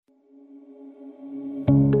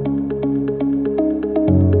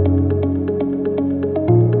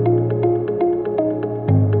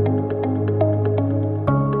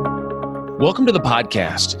Welcome to the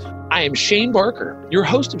podcast. I am Shane Barker, your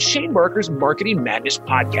host of Shane Barker's Marketing Madness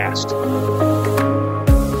Podcast.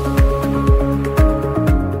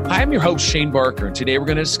 Hi, I'm your host, Shane Barker, and today we're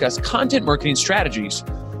going to discuss content marketing strategies.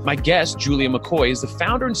 My guest, Julia McCoy, is the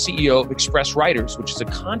founder and CEO of Express Writers, which is a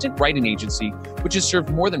content writing agency which has served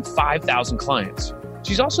more than 5,000 clients.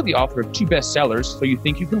 She's also the author of 2 bestsellers, So You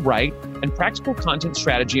Think You Can Write, and Practical Content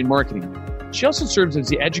Strategy and Marketing. She also serves as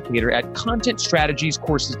the educator at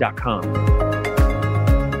contentstrategiescourses.com.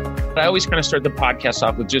 I always kind of start the podcast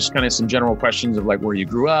off with just kind of some general questions of like where you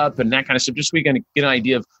grew up and that kind of stuff, just so we can get an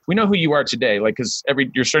idea of, we know who you are today, like, because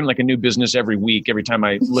you're starting like a new business every week, every time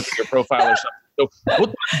I look at your profile or something. So we'll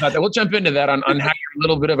talk about that. We'll jump into that on how you're a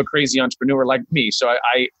little bit of a crazy entrepreneur like me. So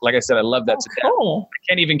I like I said, I love that. Cool. I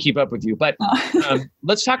can't even keep up with you, but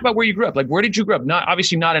let's talk about where you grew up. Like, where did you grow up?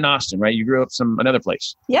 Obviously not in Austin, right? You grew up another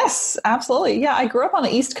place. Yes, absolutely. Yeah, I grew up on the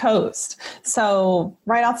East Coast. So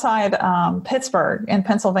right outside Pittsburgh in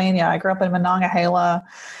Pennsylvania. I grew up in Monongahela,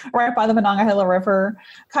 right by the Monongahela River,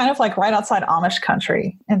 kind of like right outside Amish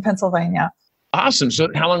country in Pennsylvania. Awesome. So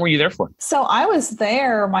how long were you there for? So I was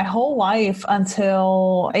there my whole life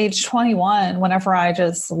until age 21, whenever I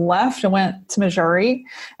just left and went to Missouri.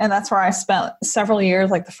 And that's where I spent several years,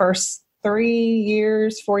 like the first 4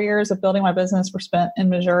 years of building my business were spent in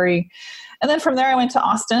Missouri. And then from there, I went to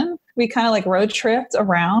Austin. We kind of like road tripped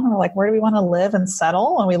around. We're like, where do we want to live and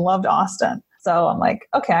settle? And we loved Austin. So I'm like,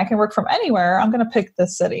 okay, I can work from anywhere. I'm going to pick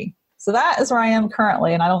this city. So that is where I am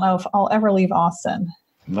currently. And I don't know if I'll ever leave Austin.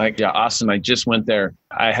 Austin, I just went there.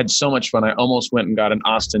 I had so much fun. I almost went and got an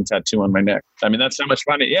Austin tattoo on my neck. I mean, that's how much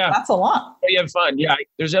fun. Yeah. That's a lot. You have fun. Yeah.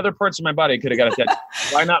 There's other parts of my body I could have got a tattoo.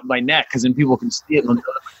 Why not my neck? Because then people can see it and know my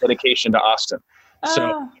dedication to Austin.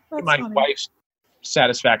 So my wife's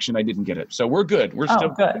satisfaction, I didn't get it. So we're good. We're still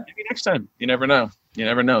good. Maybe next time. You never know. You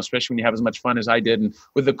never know, especially when you have as much fun as I did. And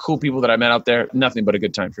with the cool people that I met out there, nothing but a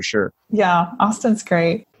good time for sure. Yeah, Austin's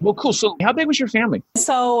great. Well, cool. So how big was your family?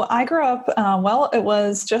 So I grew up, it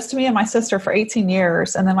was just me and my sister for 18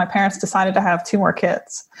 years. And then my parents decided to have 2 more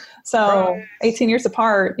kids. So 18 years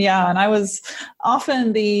apart. Yeah. And I was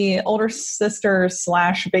often the older sister /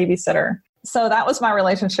 babysitter. So that was my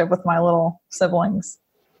relationship with my little siblings.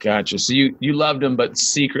 Gotcha. So you loved him, but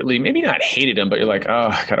secretly, maybe not hated him, but you're like, oh,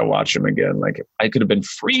 I got to watch him again. Like, I could have been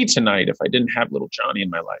free tonight if I didn't have little Johnny in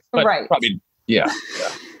my life. But probably, yeah.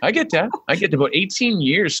 I get that. About 18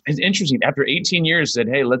 years. It's interesting. After 18 years, said,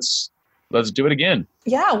 hey, let's do it again.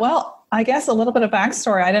 Yeah. Well, I guess a little bit of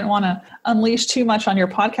backstory. I didn't want to unleash too much on your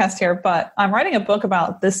podcast here, but I'm writing a book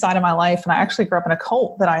about this side of my life. And I actually grew up in a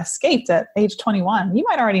cult that I escaped at age 21. You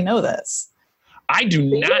might already know this. I do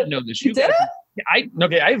not know this. You did it? I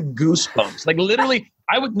have goosebumps. Like literally,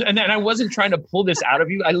 I wasn't trying to pull this out of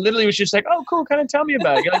you. I literally was just like, oh, cool. Kind of tell me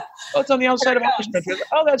about it. You're like, oh, it's on the outside of Amish country. Like,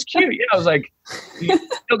 oh, that's cute. Yeah, I was like,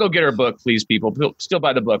 still go get our book, please, people. Still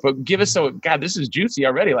buy the book. But give us God, this is juicy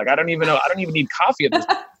already. Like, I don't even need coffee at this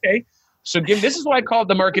point. Okay. So this is why I call it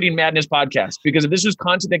the Marketing Madness Podcast, because if this was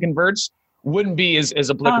content that converts, wouldn't be as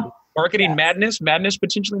applicable. Marketing madness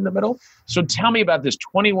potentially in the middle. So tell me about this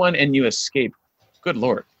 21 and you escape. Good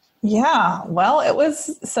Lord. Yeah, well,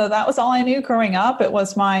 that was all I knew growing up. It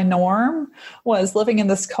was my norm, was living in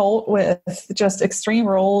this cult with just extreme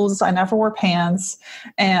rules. I never wore pants.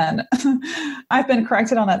 And I've been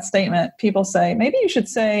corrected on that statement. People say, maybe you should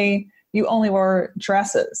say you only wore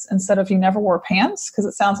dresses instead of you never wore pants, because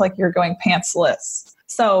it sounds like you're going pantsless.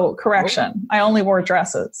 So correction, I only wore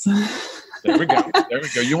dresses. There we go.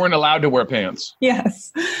 You weren't allowed to wear pants.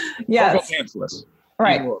 Yes. Or go pantsless.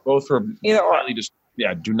 Right. Both were either or.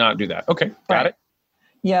 Do not do that. Okay, got it.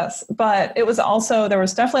 Yes, but it was also, there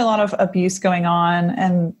was definitely a lot of abuse going on.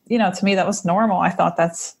 And, to me, that was normal. I thought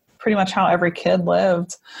that's pretty much how every kid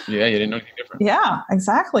lived. Yeah, you didn't know anything different. Yeah,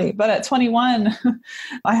 exactly. But at 21,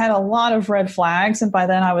 I had a lot of red flags. And by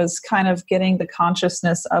then I was kind of getting the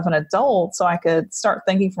consciousness of an adult, so I could start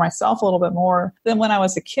thinking for myself a little bit more than when I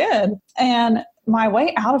was a kid. And my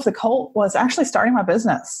way out of the cult was actually starting my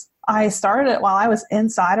business. I started it while I was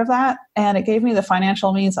inside of that, and it gave me the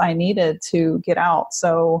financial means I needed to get out.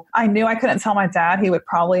 So I knew I couldn't tell my dad. He would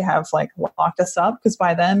probably have locked us up, because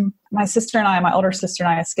by then my older sister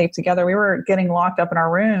and I escaped together. We were getting locked up in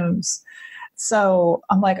our rooms. So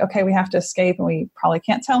I'm like, okay, we have to escape, and we probably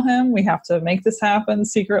can't tell him. We have to make this happen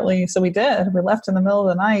secretly. So we did. We left in the middle of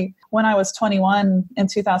the night when I was 21 in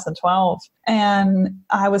 2012. And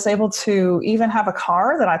I was able to even have a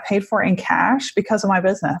car that I paid for in cash because of my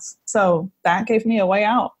business. So that gave me a way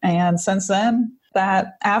out. And since then,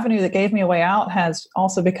 that avenue that gave me a way out has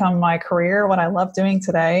also become my career, what I love doing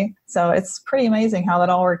today. So it's pretty amazing how that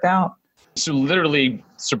all worked out. So literally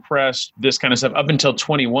suppressed this kind of stuff up until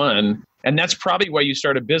 21. And that's probably why you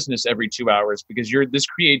start a business every 2 hours, because you're this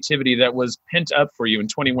creativity that was pent up for you in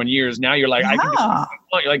 21 years. Now you're like, I can do what I want.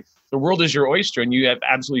 You're like, the world is your oyster, and you have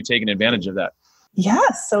absolutely taken advantage of that.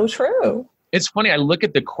 Yes, so true. It's funny. I look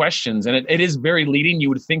at the questions, and it is very leading. You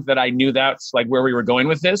would think that I knew that's like where we were going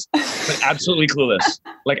with this, but absolutely clueless.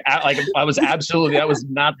 I was absolutely, that was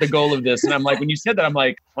not the goal of this. And I'm like, when you said that, I'm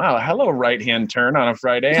like, wow, hello, right-hand turn on a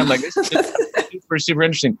Friday. I'm like, this is super, super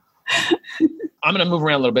interesting. I'm going to move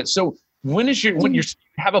around a little bit. So when you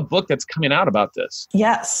have a book that's coming out about this?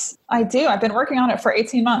 Yes, I do. I've been working on it for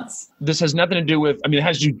 18 months. This has nothing to do with, it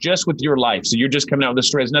has to do just with your life. So you're just coming out with this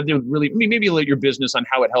story. It has nothing to do with really, maybe your business on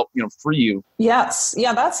how it helped, free you. Yes.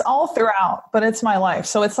 Yeah, that's all throughout, but it's my life.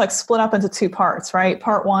 So it's like split up into 2 parts, right?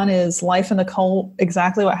 Part 1 is life in the cult,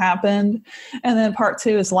 exactly what happened. And then part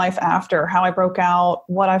 2 is life after, how I broke out,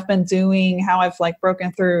 what I've been doing, how I've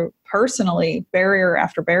broken through personally, barrier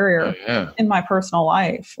after barrier in my personal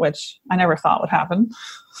life, which I never thought would happen.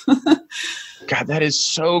 God, that is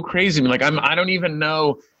so crazy. I don't even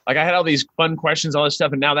know. I had all these fun questions, all this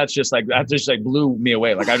stuff, and now that just blew me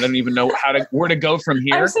away. I don't even know where to go from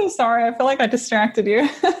here. I'm so sorry. I feel like I distracted you.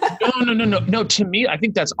 No. To me, I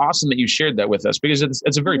think that's awesome that you shared that with us, because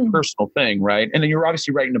it's a very personal thing, right? And then you're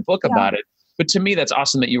obviously writing a book about it. But to me, that's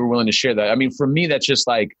awesome that you were willing to share that. For me, that's just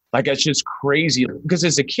it's just crazy, because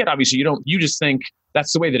as a kid, obviously you just think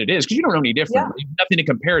that's the way that it is, because you don't know any different. You have nothing to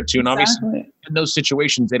compare it to. And obviously in those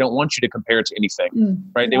situations, they don't want you to compare it to anything,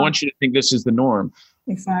 right? They want you to think this is the norm.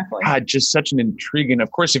 Exactly. God, just such an intriguing,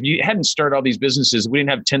 of course, if you hadn't started all these businesses, we didn't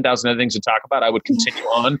have 10,000 other things to talk about, I would continue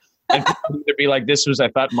on. And people would be like, this was, I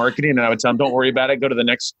thought, marketing. And I would tell them, don't worry about it. Go to the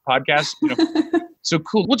next podcast. So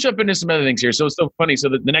cool. We'll jump into some other things here. So it's so funny. So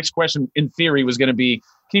the next question in theory was going to be,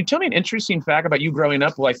 can you tell me an interesting fact about you growing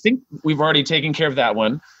up? Well, I think we've already taken care of that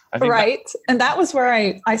one. Right. And that was where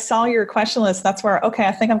I saw your question list. That's where, okay,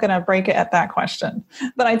 I think I'm going to break it at that question,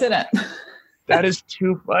 but I didn't. That is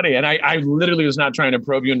too funny. And I literally was not trying to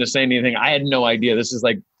probe you into saying anything. I had no idea. This is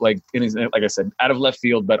like I said, out of left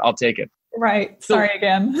field, but I'll take it. Right. Sorry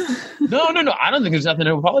again. No. I don't think there's nothing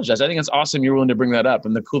to apologize. I think it's awesome you're willing to bring that up.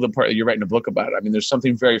 And the cool part that you're writing a book about it. There's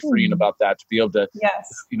something very freeing about that, to be able to,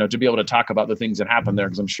 to be able to talk about the things that happened there.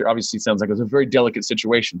 Because I'm sure, obviously, it sounds like it was a very delicate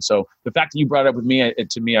situation. So the fact that you brought it up with me,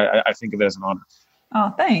 to me, I think of it as an honor.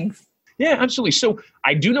 Oh, thanks. Yeah, absolutely. So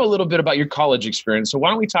I do know a little bit about your college experience. So why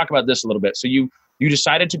don't we talk about this a little bit? So you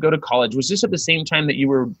decided to go to college. Was this at the same time that you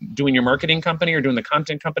were doing your marketing company or doing the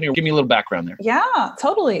content company? Or give me a little background there. Yeah,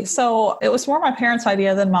 totally. So it was more my parents'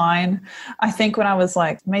 idea than mine. I think when I was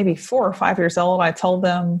maybe 4 or 5 years old, I told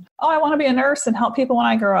them, I want to be a nurse and help people when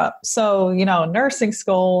I grow up. So, nursing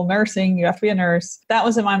school, you have to be a nurse. That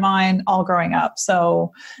was in my mind all growing up.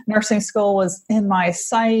 So nursing school was in my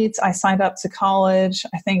sights. I signed up to college.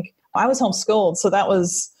 I think I was homeschooled. So that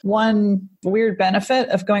was one weird benefit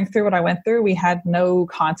of going through what I went through. We had no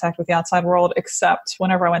contact with the outside world except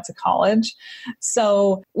whenever I went to college.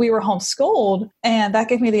 So we were homeschooled, and that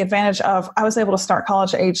gave me the advantage of I was able to start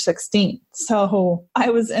college at age 16. So I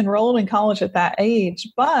was enrolled in college at that age,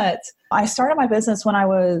 but I started my business when I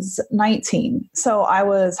was 19. So I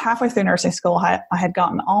was halfway through nursing school. I had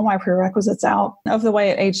gotten all my prerequisites out of the way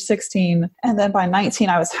at age 16. And then by 19,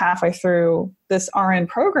 I was halfway through this RN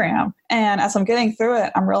program. And as I'm getting through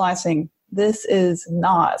it, I'm realizing this is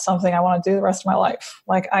not something I want to do the rest of my life.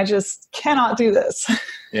 I just cannot do this.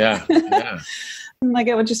 Yeah.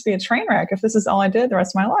 It would just be a train wreck. If this is all I did the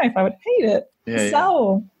rest of my life, I would hate it.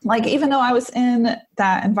 Even though I was in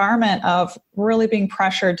that environment of really being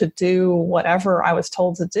pressured to do whatever I was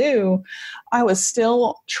told to do, I was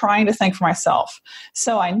still trying to think for myself.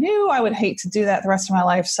 So I knew I would hate to do that the rest of my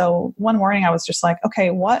life. So one morning I was just like,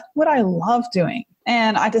 okay, what would I love doing?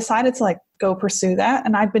 And I decided to go pursue that.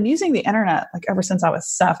 And I'd been using the internet ever since I was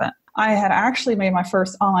 7. I had actually made my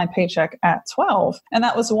first online paycheck at 12. And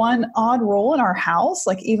that was one odd rule in our house.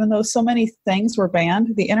 Even though so many things were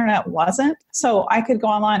banned, the internet wasn't. So I could go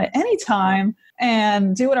online at any time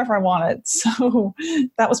and do whatever I wanted. So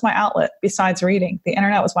that was my outlet besides reading. The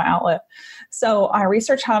internet was my outlet. So I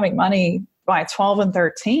researched how to make money by 12 and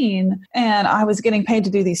 13. And I was getting paid to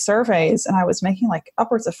do these surveys, and I was making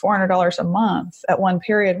upwards of $400 a month at one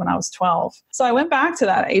period when I was 12. So I went back to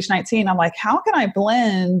that at age 19. I'm like, how can I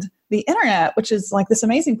blend the internet, which is this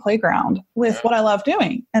amazing playground, with what I love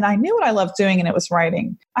doing? And I knew what I loved doing, and it was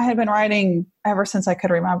writing. I had been writing ever since I could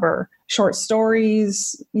remember, short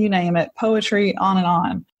stories, you name it, poetry, on and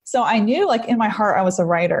on. So I knew in my heart I was a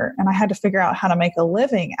writer, and I had to figure out how to make a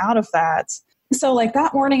living out of that. So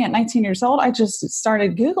that morning at 19 years old, I just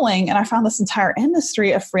started Googling, and I found this entire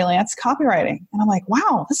industry of freelance copywriting. And I'm like,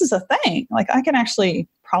 wow, this is a thing. I can actually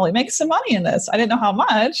probably make some money in this. I didn't know how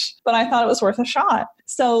much, but I thought it was worth a shot.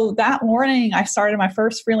 So that morning I started my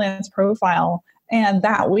first freelance profile, and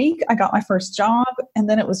that week I got my first job. And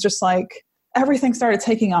then it was just like everything started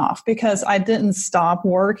taking off because I didn't stop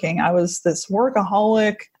working. I was this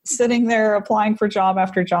workaholic sitting there applying for job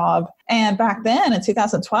after job. And back then in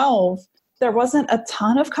 2012, there wasn't a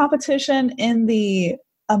ton of competition in the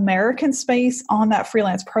American space on that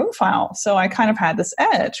freelance profile. So I kind of had this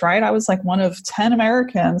edge, right? I was like one of 10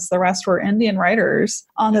 Americans. The rest were Indian writers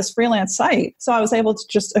on this freelance site. So I was able to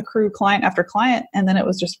just accrue client after client. And then it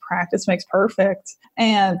was just practice makes perfect.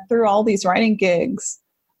 And through all these writing gigs,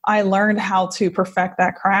 I learned how to perfect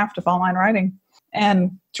that craft of online writing.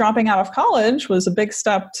 And dropping out of college was a big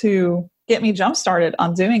step to get me jump started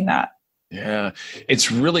on doing that. Yeah. It's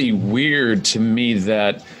really weird to me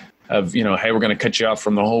that hey, we're going to cut you off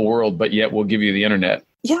from the whole world, but yet we'll give you the internet.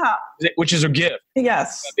 Yeah. Which is a gift.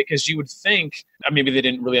 Yes. Because you would think maybe they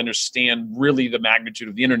didn't really understand really the magnitude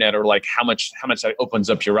of the internet, or like how much that opens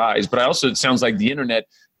up your eyes. But it sounds like the internet,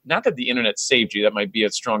 not that the internet saved you, that might be a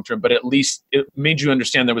strong term, but at least it made you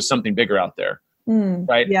understand there was something bigger out there.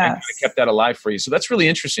 Right? Yes. And kind of kept that alive for you. So that's really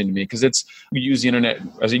interesting to me, because we use the internet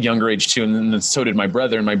as a younger age too. And then so did my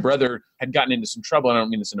brother. And my brother had gotten into some trouble. And I don't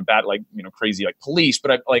mean this in a bad, crazy, police,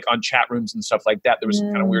 but on chat rooms and stuff like that. There was some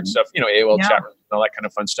kind of weird stuff, AOL chat rooms and all that kind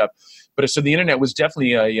of fun stuff. But so the internet was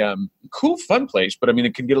definitely a cool, fun place. But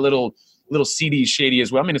it could get a little seedy, shady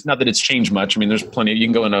as well. It's not that it's changed much. There's plenty. You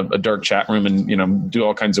can go in a dark chat room and, do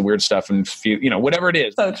all kinds of weird stuff and feel, whatever it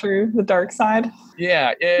is. So true. The dark side.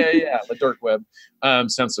 Yeah. The dark web.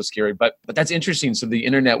 Sounds so scary, but that's interesting. So the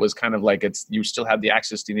internet was kind of like you still have the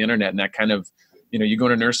access to the internet, and that kind of, you go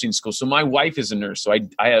to nursing school. So my wife is a nurse. So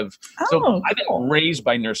I've been raised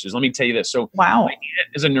by nurses. Let me tell you this. So wow. My aunt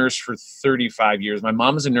is a nurse for 35 years. My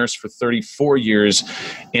mom is a nurse for 34 years.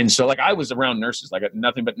 And so I was around nurses,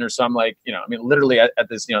 nothing but nurse. So I'm literally at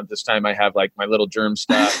this, this time I have my little germ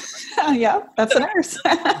stuff. Yeah, that's a nurse.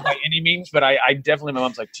 By any means, but I definitely, my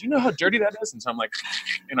mom's like, do you know how dirty that is? And so I'm like,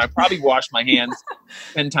 and I probably wash my hands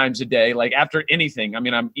 10 times a day. After anything,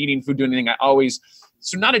 I'm eating food, doing anything. I always,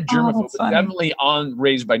 so not a germaphobe, but definitely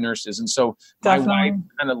raised by nurses. And so my wife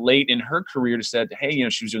kind of late in her career said, hey,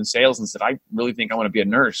 she was doing sales and said, I really think I want to be a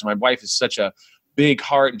nurse. And my wife is such a big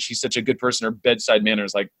heart and she's such a good person. Her bedside manner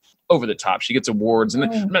is over the top. She gets awards. And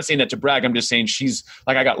I'm not saying that to brag. I'm just saying she's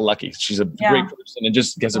I got lucky. She's a great person and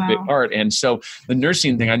just gets a big heart. And so the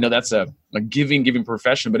nursing thing, I know that's a giving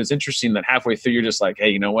profession, but it's interesting that halfway through, you're just like, hey,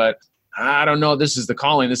 you know what? I don't know. This is the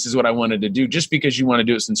calling. This is what I wanted to do. Just because you want to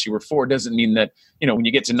do it since you were 4 doesn't mean that, when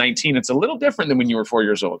you get to 19, it's a little different than when you were 4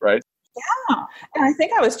 years old, right? Yeah. And I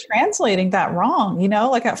think I was translating that wrong.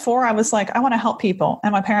 At 4, I was like, I want to help people.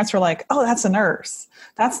 And my parents were like, oh, that's a nurse.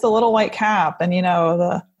 That's the little white cap. And,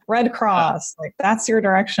 the Red Cross, that's your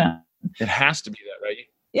direction. It has to be that, right?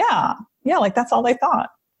 Yeah. Yeah. That's all they thought.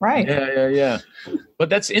 Right. Yeah. But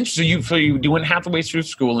that's interesting. So you went half the way through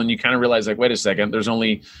school and you kind of realize wait a second, there's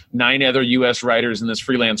only 9 other U.S. writers in this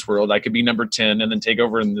freelance world. I could be number 10 and then take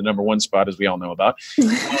over in the number 1 spot, as we all know about.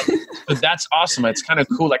 But that's awesome. It's kind of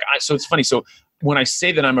cool. So it's funny. So when I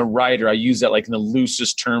say that I'm a writer, I use that in the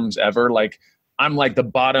loosest terms ever. I'm the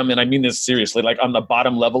bottom, and I mean this seriously, on the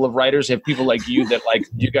bottom level of writers. Have people like you that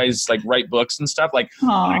you guys write books and stuff. I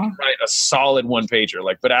can write a solid 1-pager.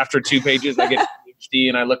 But after 2 pages, I get PhD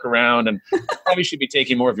and I look around, and probably should be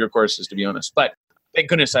taking more of your courses, to be honest. But thank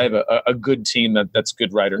goodness I have a good team that's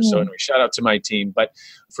good writers. So anyway, shout out to my team, but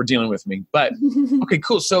for dealing with me. But okay,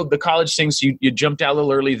 cool. So the college things, you jumped out a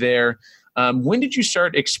little early there. When did you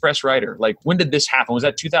start Express Writer? When did this happen? Was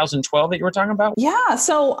that 2012 that you were talking about? Yeah.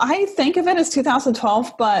 So I think of it as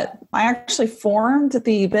 2012, but I actually formed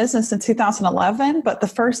the business in 2011. But the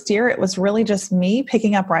first year, it was really just me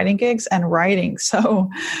picking up writing gigs and writing. So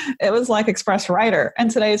it was like Express Writer. And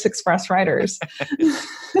today it's Express Writers.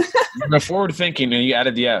 You're forward thinking and you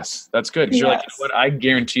added the S. That's good. Because you're like, you know what? I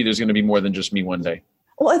guarantee there's going to be more than just me one day.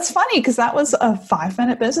 Well, it's funny because that was a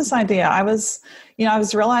 5-minute business idea. I was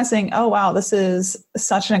realizing, oh, wow, this is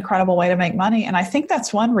such an incredible way to make money. And I think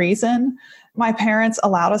that's one reason my parents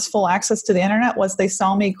allowed us full access to the internet was they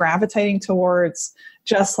saw me gravitating towards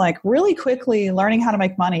just really quickly learning how to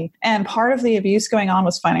make money. And part of the abuse going on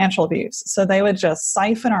was financial abuse. So they would just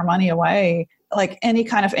siphon our money away, any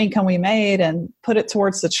kind of income we made, and put it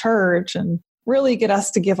towards the church and really get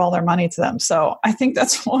us to give all their money to them. So I think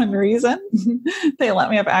that's one reason they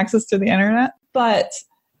let me have access to the internet. But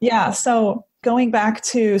yeah, so going back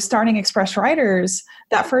to starting Express Writers,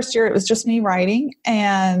 that first year, it was just me writing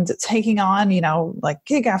and taking on, like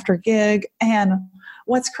gig after gig. And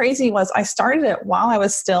what's crazy was I started it while I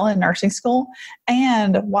was still in nursing school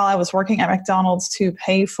and while I was working at McDonald's to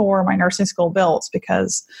pay for my nursing school bills,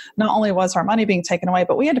 because not only was our money being taken away,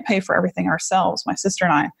 but we had to pay for everything ourselves, my sister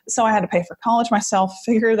and I. So I had to pay for college myself,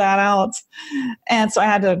 figure that out. And so I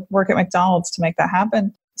had to work at McDonald's to make that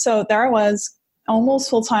happen. So there I was, almost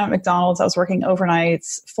full-time at McDonald's. I was working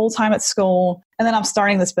overnights, full-time at school, and then I'm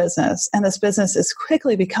starting this business. And this business is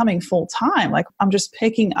quickly becoming full-time. Like I'm just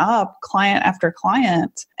picking up client after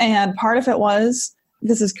client. And part of it was,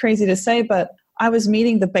 this is crazy to say, but I was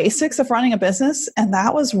meeting the basics of running a business, and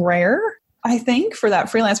that was rare. I think for that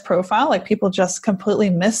freelance profile, like people just completely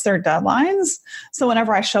miss their deadlines. So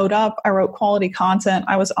whenever I showed up, I wrote quality content.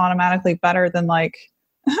 I was automatically better than like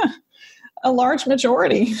a large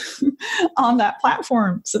majority on that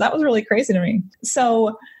platform. So that was really crazy to me.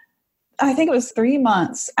 So I think it was 3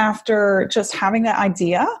 months after just having that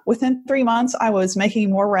idea. Within 3 months, I was making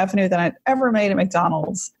more revenue than I'd ever made at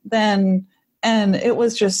McDonald's. And it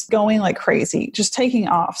was just going like crazy, just taking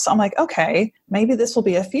off. So I'm like, okay, maybe this will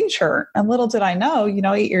be a future. And little did I know,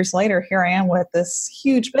 8 years later, here I am with this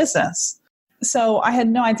huge business. So I had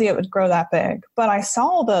no idea it would grow that big, but I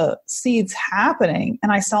saw the seeds happening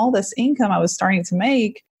and I saw this income I was starting to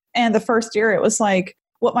make. And the first year it was like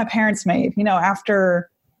what my parents made,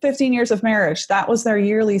 after 15 years of marriage, that was their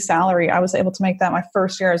yearly salary. I was able to make that my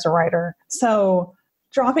first year as a writer. So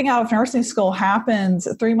dropping out of nursing school happened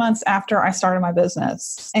 3 months after I started my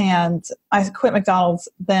business. And I quit McDonald's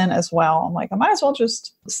then as well. I'm like, I might as well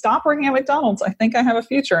just stop working at McDonald's. I think I have a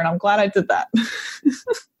future. And I'm glad I did that.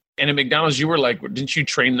 And at McDonald's, you were like, didn't you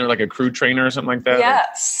train there like a crew trainer or something like that?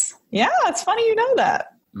 Yes. Yeah, it's funny you know that.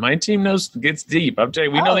 My team gets deep. I'll tell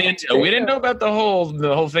you, we know the intel. We didn't know about the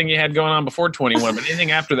whole thing you had going on before 21, but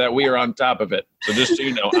anything after that, we are on top of it. So just so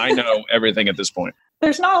you know, I know everything at this point.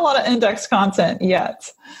 There's not a lot of index content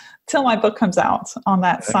yet till my book comes out on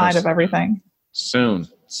that side of everything. Soon.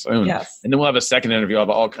 Yes. And then we'll have a second interview. I'll have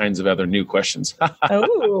all kinds of other new questions.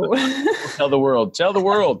 Oh. Tell the world.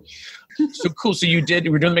 So cool. So you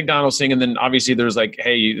were doing the McDonald's thing. And then obviously there's like,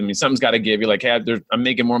 hey, something's got to give. You're like, hey, I'm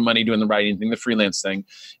making more money doing the writing thing, the freelance thing.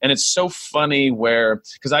 And it's so funny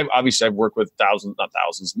because I've worked with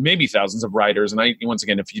maybe thousands of writers. And once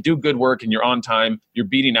again, if you do good work and you're on time, you're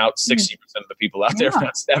beating out 60% of the people out there, if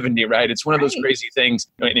not 70, right? It's one of those crazy things.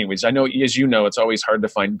 Anyways, I know, as you know, it's always hard to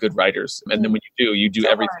find good writers. And then when you do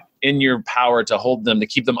everything in your power to hold them, to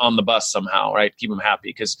keep them on the bus somehow, right? Keep them happy.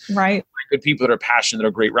 Because good people that are passionate, that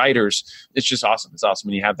are great writers, it's just awesome. It's awesome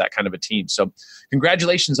when you have that kind of a team. So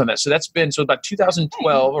congratulations on that. So that's been, about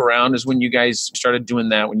 2012 around is when you guys started doing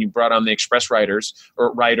that, when you brought on the Express Writers,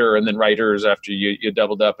 or writer and then writers after you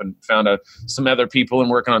doubled up and found some other people and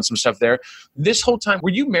working on some stuff there. This whole time, were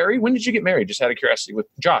you married? When did you get married? Just out of curiosity, with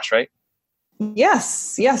Josh, right?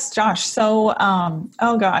 Yes, Josh. So,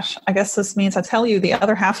 oh gosh, I guess this means I tell you the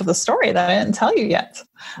other half of the story that I didn't tell you yet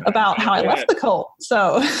about how I left the cult.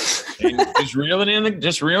 So just reeling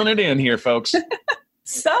it in here, folks.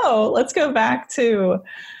 So let's go back to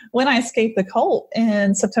when I escaped the cult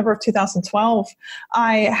in September of 2012.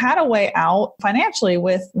 I had a way out financially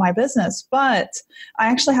with my business, but I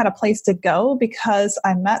actually had a place to go because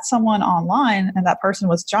I met someone online, and that person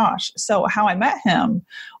was Josh. So how I met him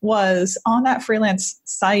was on that freelance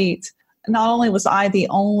site. Not only was I the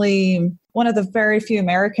only one of the very few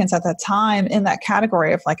Americans at that time in that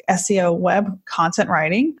category of like SEO web content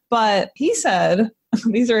writing, but he said,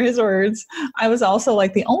 these are his words, I was also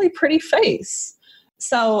like the only pretty face.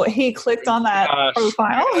 So he clicked on that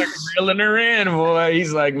profile. Reeling her in, boy.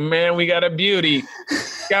 He's like, man, we got a beauty.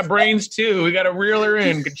 Got brains too. We got to reel her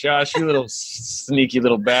in. Good Josh, you little sneaky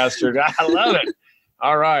little bastard. I love it.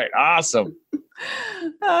 All right. Awesome.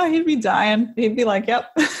 He'd be dying. He'd be like, yep.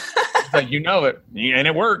 Like, you know it. And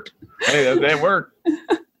it worked. Hey, that worked.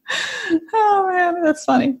 Oh, man, that's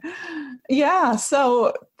funny. Yeah,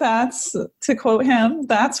 so that's, to quote him,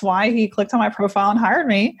 that's why he clicked on my profile and hired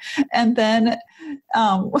me. And then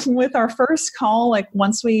with our first call, like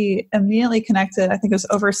once we immediately connected, I think it was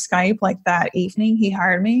over Skype, like that evening he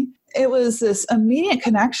hired me. It was this immediate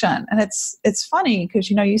connection. And it's funny because,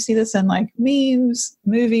 you see this in like memes,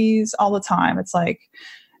 movies all the time. It's like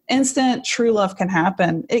instant true love can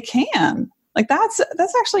happen. It can. Like that's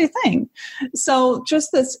actually a thing. So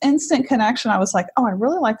just this instant connection, I was like, oh, I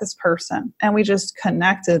really like this person. And we just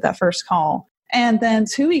connected that first call. And then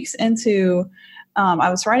 2 weeks into, I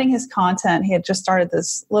was writing his content. He had just started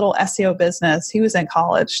this little SEO business. He was in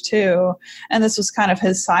college too. And this was kind of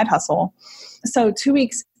his side hustle. So 2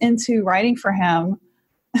 weeks into writing for him,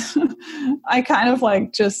 I kind of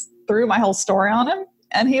like just threw my whole story on him.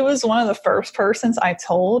 And he was one of the first persons I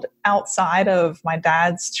told outside of my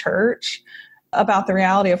dad's church about the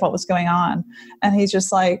reality of what was going on. And he's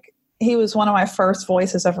just like, he was one of my first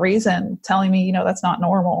voices of reason telling me, that's not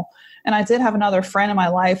normal. And I did have another friend in my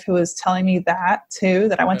life who was telling me that too,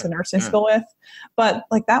 that I went to nursing school with. But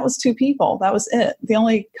like that was 2 people. That was it. The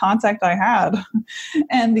only contact I had.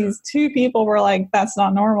 And these 2 people were like, that's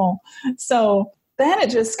not normal. So then it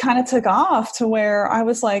just kind of took off to where I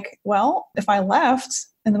was like, well, if I left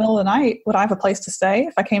in the middle of the night, would I have a place to stay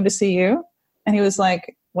if I came to see you? And he was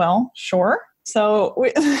like, well, sure. So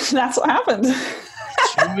that's what happened.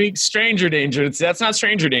 2 weeks stranger danger. That's not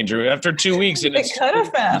stranger danger. After 2 weeks, and it could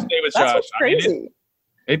have been. That's Josh. What's crazy.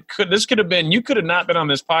 This could have been. You could have not been on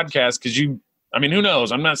this podcast because you. I mean, who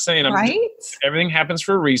knows? I'm not saying. Right. Everything happens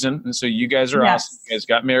for a reason, and so you guys are awesome. You guys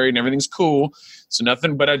got married, and everything's cool. So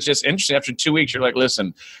nothing. But it's just interesting. After 2 weeks, you're like,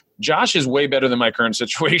 listen, Josh is way better than my current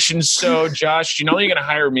situation. So Josh, you're not only going to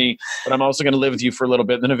hire me, but I'm also going to live with you for a little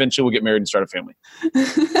bit. And then eventually we'll get married and start a family.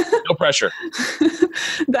 No pressure.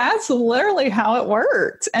 That's literally how it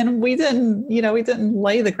worked. And we didn't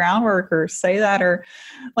lay the groundwork or say that or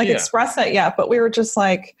express that yet. But we were just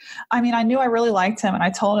like, I mean, I knew I really liked him. And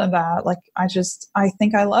I told him that, like, I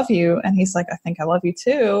think I love you. And he's like, I think I love you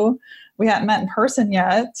too. We hadn't met in person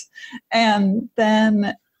yet. And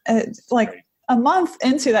then a month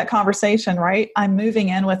into that conversation, right, I'm moving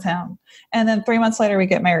in with him. And then 3 months later, we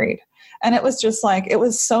get married. And it was just like, it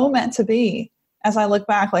was so meant to be. As I look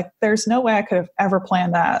back, like, there's no way I could have ever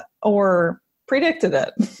planned that or predicted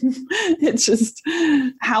it. It's just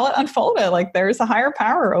how it unfolded. Like, there's a higher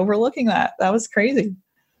power overlooking that. That was crazy.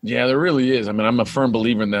 Yeah, there really is. I mean, I'm a firm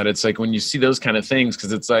believer in that. It's like when you see those kind of things,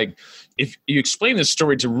 because it's like, if you explain this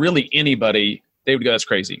story to really anybody, they would go, that's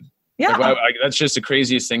crazy. Yeah. That's just the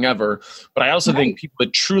craziest thing ever. But I also think people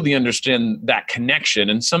that truly understand that connection,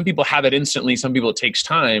 and some people have it instantly, some people it takes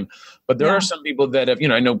time. But there are some people that have,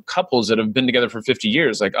 I know couples that have been together for 50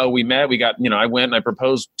 years. Like, oh, we met, we got, I went and I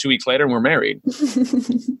proposed 2 weeks later and we're married.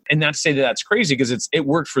 And not to say that that's crazy because it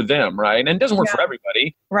worked for them, right? And it doesn't work for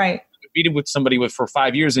everybody. Right. Be with somebody for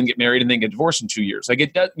 5 years and get married and then get divorced in 2 years. Like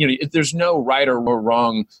it does, there's no right or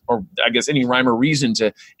wrong, or I guess any rhyme or reason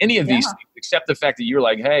to any of these things, except the fact that you're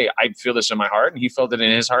like, hey, I feel this in my heart, and he felt it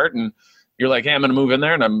in his heart, and you're like, hey, I'm going to move in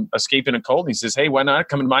there and I'm escaping a cold. And he says, hey, why not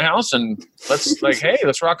come into my house and let's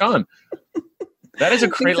rock on. That is a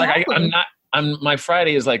great, my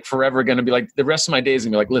Friday is like forever going to be like, the rest of my days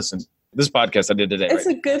going to be like, listen, this podcast I did today. It's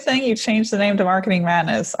a good thing you changed the name to Marketing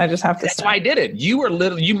Madness. I just have to say. That's why I did it. You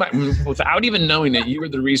might, without even knowing it, you were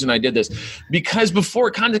the reason I did this. Because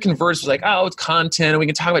before, Content Converse was like, oh, it's content and we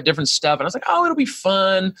can talk about different stuff. And I was like, oh, it'll be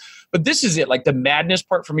fun. But this is it. Like the madness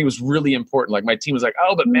part for me was really important. Like my team was like,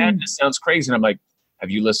 oh, but madness sounds crazy. And I'm like, have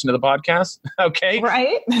you listened to the podcast? Okay.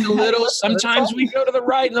 Right. Sometimes we go to the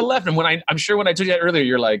right and the left. And I'm sure when I told you that earlier,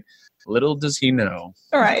 you're like, little does he know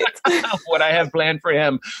what I have planned for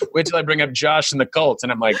him. Wait till I bring up Josh and the Colts.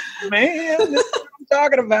 And I'm like, man, this is what I'm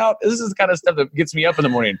talking about. This is the kind of stuff that gets me up in the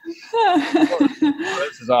morning. Oh,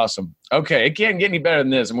 this is awesome. Okay. It can't get any better than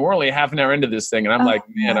this. And we're only half an hour into this thing. And I'm like,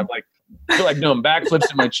 man, I feel like doing backflips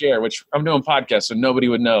in my chair, which I'm doing podcasts, so nobody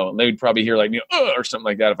would know. They would probably hear like me or something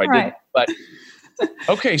like that if I didn't. But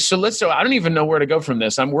okay, so I don't even know where to go from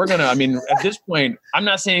this. At this point, I'm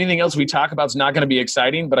not saying anything else we talk about is not going to be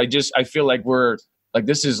exciting, but I feel like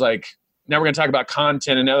this is like, now we're going to talk about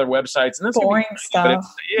content and other websites. And that's boring stuff.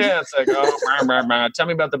 It's like, tell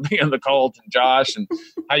me about the cult and Josh and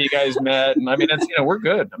how you guys met. And that's, we're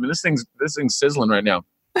good. This thing's sizzling right now.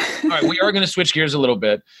 All right, we are going to switch gears a little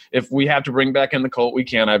bit. If we have to bring back in the cult, we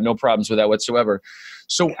can. I have no problems with that whatsoever.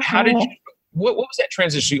 So how did you... What was that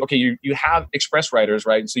transition? Okay, you have Express Writers,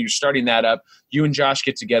 right? So you're starting that up. You and Josh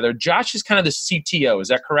get together. Josh is kind of the CTO. Is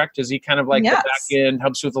that correct? Is he kind of like the back end,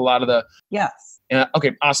 helps with a lot of the... Yes.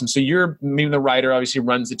 Okay, awesome. So you're maybe the writer, obviously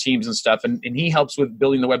runs the teams and stuff, and he helps with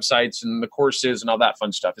building the websites and the courses and all that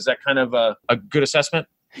fun stuff. Is that kind of a good assessment?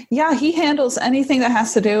 Yeah, he handles anything that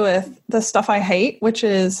has to do with the stuff I hate, which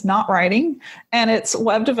is not writing, and it's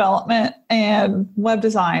web development and web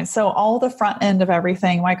design. So all the front end of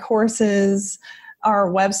everything, my courses, our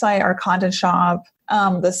website, our content shop,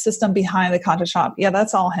 the system behind the content shop. Yeah,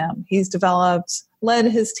 that's all him. He's led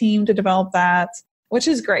his team to develop that, which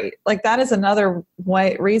is great. Like that is another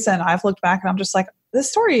reason I've looked back and I'm just like, this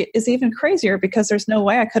story is even crazier because there's no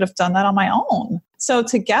way I could have done that on my own. So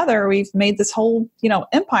together we've made this whole,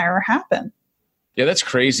 empire happen. Yeah, that's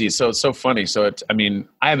crazy. So it's so funny. So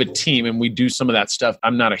I have a team and we do some of that stuff.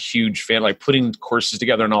 I'm not a huge fan, like putting courses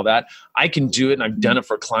together and all that. I can do it and I've done it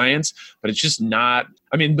for clients, but it's just not,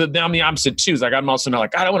 I mean, but I'm the opposite too. It's like, I'm also not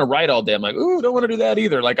like, I don't want to write all day. I'm like, ooh, don't want to do that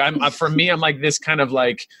either. Like for me, I'm like this kind of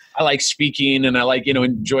like, I like speaking and I like,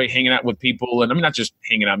 enjoy hanging out with people. And I'm not just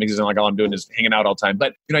hanging out because like all I'm doing is hanging out all the time,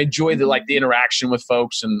 but I enjoy the interaction with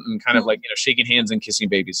folks and kind of like, shaking hands and kissing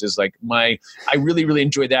babies is like I really, really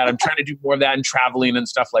enjoy that. I'm trying to do more of that and traveling and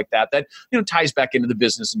stuff like that. That, ties back into the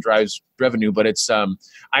business and drives revenue, but it's,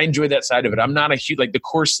 I enjoy that side of it. I'm not a huge, like the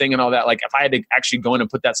course thing and all that. Like if I had to actually go in and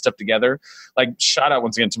put that stuff together, like shout out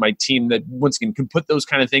once again to my team that once again can put those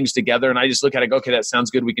kind of things together. And I just look at it, go, okay, that sounds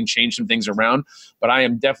good. We can change some things around, but I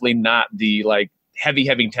am definitely not the like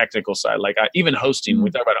heavy technical side. Like even hosting,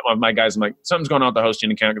 we talk about my guys, I'm like, something's going on with the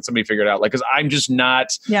hosting account. Can somebody figure it out? Like, cause I'm just not,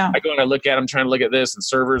 I go and I look at them, trying to look at this and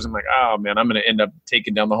servers. I'm like, oh man, I'm going to end up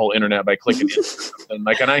taking down the whole internet by clicking it.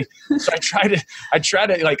 Like, I try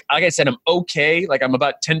to like I said, I'm okay. Like I'm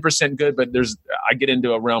about 10% good, but I get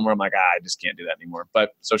into a realm where I'm like, I just can't do that anymore.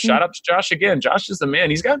 But so shout out to Josh again. Josh is the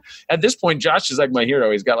man. At this point, Josh is like my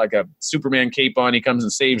hero. He's got like a Superman cape on. He comes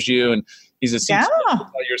and saves you. And he's all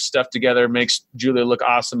your stuff together, makes Julia look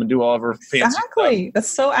awesome and do all of her fancy Exactly. stuff. That's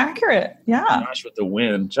so accurate. Yeah. Josh with the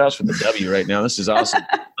win. Josh with the W right now. This is awesome.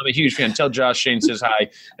 I'm a huge fan. Tell Josh Shane says hi.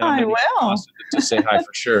 I will. Awesome to say hi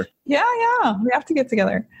for sure. Yeah. We have to get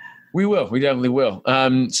together. We will. We definitely will.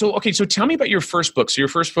 So tell me about your first book. So your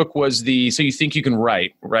first book was So You Think You Can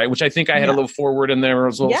Write, right? Which I think I had a little forward in there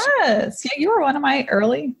as well. Yes. Yeah, you were one of my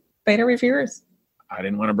early beta reviewers. I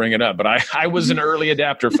didn't want to bring it up, but I was an early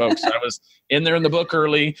adapter, folks. I was in there in the book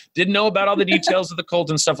early, didn't know about all the details of the cult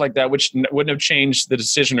and stuff like that, which wouldn't have changed the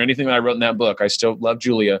decision or anything that I wrote in that book. I still love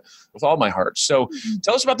Julia with all my heart. So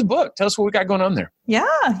tell us about the book. Tell us what we got going on there.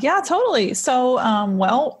 Yeah, totally. So,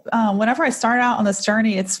 whenever I start out on this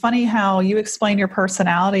journey, it's funny how you explain your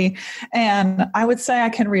personality, and I would say I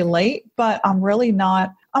can relate, but I'm really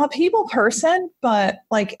not. I'm a people person, but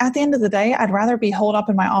like at the end of the day, I'd rather be holed up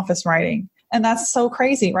in my office writing. And that's so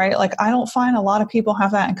crazy, right? Like, I don't find a lot of people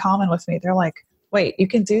have that in common with me. They're like, wait, you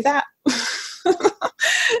can do that?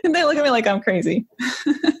 And they look at me like I'm crazy.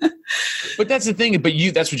 But that's the thing. But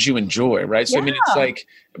that's what you enjoy, right? So, I mean, it's like,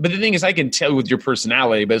 but the thing is, I can tell with your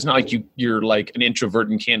personality, but it's not like you're like an introvert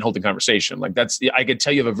and can't hold a conversation. Like I could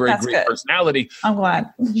tell you have a very great personality. I'm glad.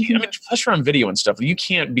 I mean, plus you're on video and stuff. You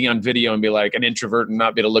can't be on video and be like an introvert and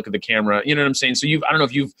not be able to look at the camera. You know what I'm saying? So I don't know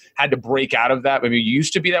if you've had to break out of that. Maybe you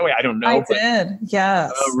used to be that way. I don't know. I did.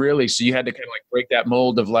 Yes. Oh, really? So you had to kind of like break that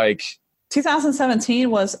mold of like. 2017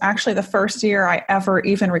 was actually the first year I ever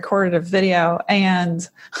even recorded a video. And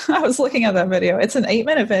I was looking at that video. It's an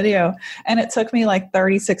 8-minute video. And it took me like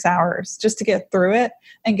 36 hours just to get through it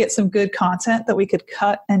and get some good content that we could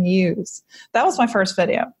cut and use. That was my first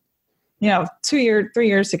video, 3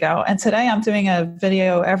 years ago. And today I'm doing a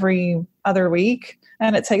video every other week.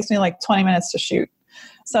 And it takes me like 20 minutes to shoot.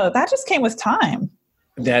 So that just came with time.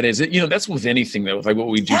 That is it. That's with anything though, like what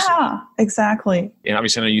we do. Yeah, exactly. And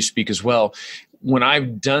obviously I know you speak as well. When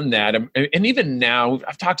I've done that, and even now,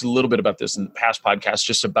 I've talked a little bit about this in past podcasts,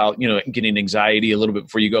 just about, getting anxiety a little bit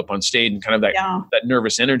before you go up on stage and kind of that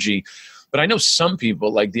nervous energy. But I know some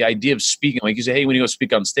people, like the idea of speaking, like you say, hey, when you go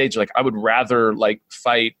speak on stage, like I would rather like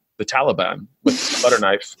fight the Taliban with a butter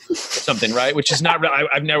knife or something, right? Which is not,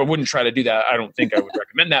 wouldn't try to do that. I don't think I would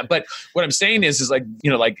recommend that. But what I'm saying is like,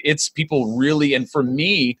 like it's people really, and for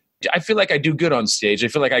me, I feel like I do good on stage. I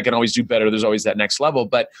feel like I can always do better. There's always that next level.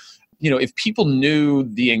 But, if people knew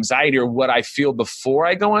the anxiety or what I feel before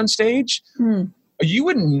I go on stage, you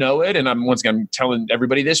wouldn't know it. And I'm telling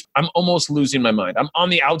everybody this, I'm almost losing my mind. I'm on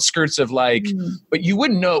the outskirts of like, but you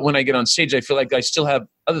wouldn't know it when I get on stage. I feel like I still have,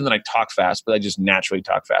 other than I talk fast, but I just naturally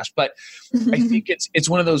talk fast. But I think it's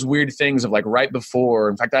one of those weird things of like right before.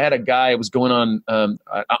 In fact, I had a guy, was going on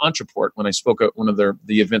Entreport when I spoke at one of the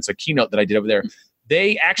events, a keynote that I did over there.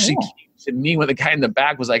 They actually came to me when the guy in the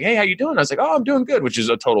back was like, hey, how you doing? I was like, oh, I'm doing good, which is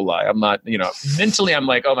a total lie. I'm not, mentally I'm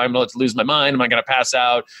like, oh, I'm about to lose my mind. Am I going to pass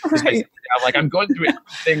out? Right. I'm like, I'm going through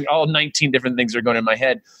everything. All 19 different things are going in my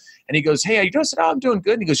head. And he goes, hey, how you doing? I said, oh, I'm doing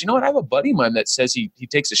good. And he goes, you know what? I have a buddy of mine that says he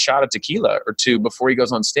takes a shot of tequila or two before he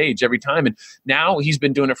goes on stage every time. And now he's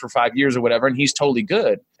been doing it for 5 years or whatever, and he's totally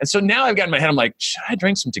good. And so now I've got in my head, I'm like, should I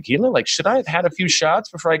drink some tequila? Like, should I have had a few shots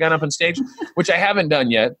before I got up on stage? Which I haven't done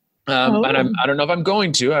yet. And I don't know if I'm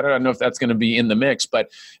going to. I don't know if that's going to be in the mix.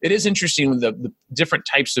 But it is interesting with the different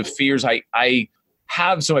types of fears I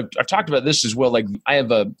have. So I've talked about this as well. Like I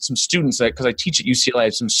have some students because I teach at UCLA. I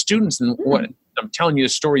have some students, and what I'm telling you the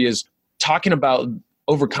story is talking about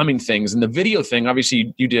overcoming things. And the video thing,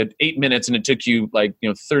 obviously you did 8 minutes and it took you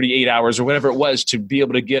 38 hours or whatever it was to be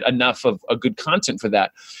able to get enough of a good content for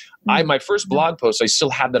that. My first blog post, I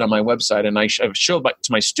still have that on my website, and I show it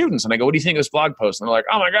to my students, and I go, what do you think of this blog post? And they're like,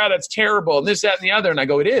 oh my God, that's terrible, and this, that, and the other. And I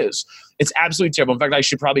go, it is. It's absolutely terrible. In fact, I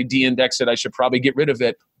should probably de-index it. I should probably get rid of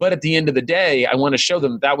it. But at the end of the day, I want to show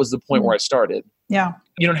them that was the point where I started. Yeah.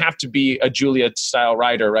 You don't have to be a Julia style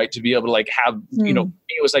writer, right? To be able to like have,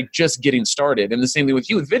 it was like just getting started. And the same thing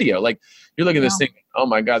with you with video. Like you're looking at this thing, oh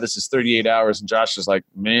my God, this is 38 hours. And Josh is like,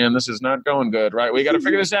 man, this is not going good, right? We got to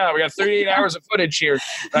figure this out. We got 38 hours of footage here.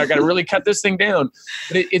 I got to really cut this thing down.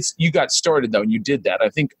 But you got started though, and you did that. I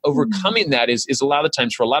think overcoming that is a lot of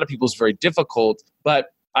times for a lot of people is very difficult.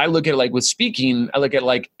 But I look at it like with speaking, I look at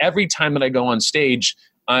like every time that I go on stage,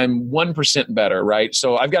 I'm 1% better, right?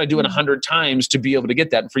 So I've got to do it 100 times to be able to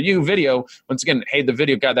get that. And for you, video, once again, hey, the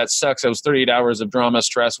video, God, that sucks. That was 38 hours of drama,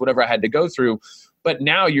 stress, whatever I had to go through. But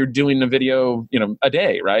now you're doing a video, a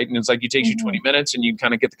day, right? And it's like, it takes you 20 minutes and you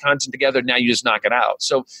kind of get the content together. Now you just knock it out.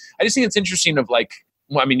 So I just think it's interesting of like,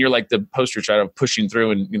 well, I mean, you're like the poster child of pushing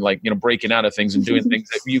through and like, breaking out of things and doing things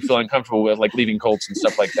that you feel uncomfortable with, like leaving Colts and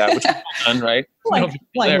stuff like that, which we've all done, right?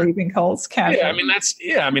 Like leaving Colts, casual.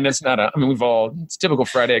 Yeah, that's not it's typical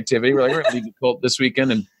Friday activity. We're like, we're going to leave the Colt this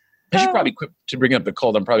weekend. And I should probably quit to bring up the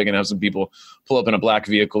Colt. I'm probably going to have some people pull up in a black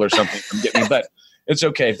vehicle or something and get me, but it's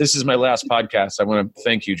okay. If this is my last podcast, I want to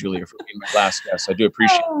thank you, Julia, for being my last guest. I do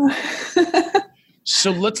appreciate it.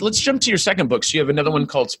 So let's jump to your second book. So you have another one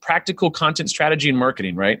called Practical Content Strategy and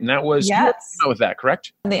Marketing, right? And that was, you were with that,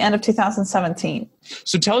 correct? At the end of 2017.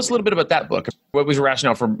 So tell us a little bit about that book. What was your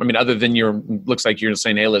rationale for, other than looks like you're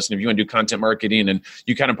saying, hey, listen, if you want to do content marketing and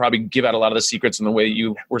you kind of probably give out a lot of the secrets and the way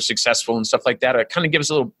you were successful and stuff like that, kind of give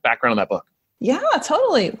us a little background on that book. Yeah,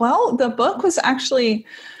 totally. Well, the book was actually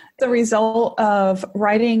the result of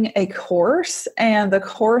writing a course, and the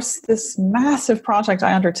course, this massive project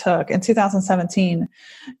I undertook in 2017,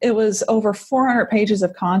 it was over 400 pages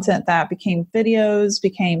of content that became videos,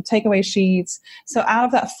 became takeaway sheets. So out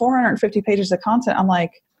of that 450 pages of content, I'm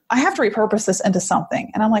like, I have to repurpose this into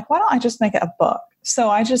something. And I'm like, why don't I just make it a book?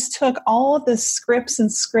 So I just took all of the scripts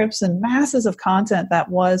and masses of content that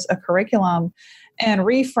was a curriculum and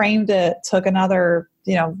reframed it, took another,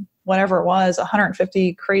 whatever it was,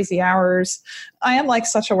 150 crazy hours. I am like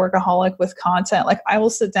such a workaholic with content. Like I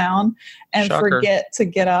will sit down and forget to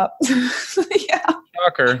get up. Yeah.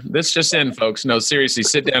 Shocker. This just in, folks. No, seriously,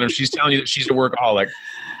 sit down. If she's telling you that she's a workaholic,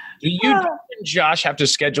 do you and Josh have to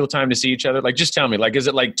schedule time to see each other? Like, just tell me, like, is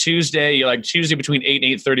it like Tuesday? You're like Tuesday between 8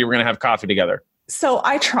 and 8:30, we're going to have coffee together. So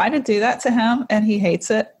I try to do that to him and he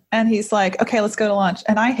hates it. And he's like, okay, let's go to lunch.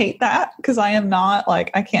 And I hate that because I am not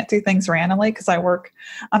like, I can't do things randomly because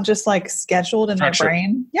I'm just like scheduled in my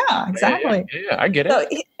brain. Yeah, exactly. Yeah, I get it. So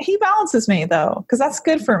he balances me though, because that's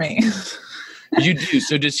good for me. You do.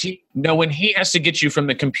 So does he know when he has to get you from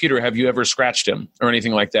the computer, have you ever scratched him or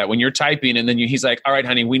anything like that? When you're typing and then he's like, all right,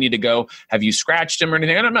 honey, we need to go. Have you scratched him or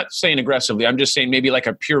anything? And I'm not saying aggressively. I'm just saying maybe like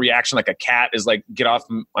a pure reaction, like a cat is like, get off,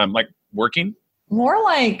 I'm like working. More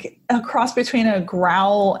like a cross between a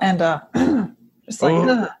growl and a just like,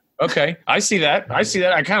 ugh. Okay. I see that. I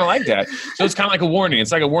kind of like that. So it's kind of like a warning.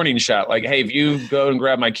 It's like a warning shot. Like, hey, if you go and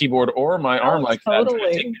grab my keyboard or my arm like that,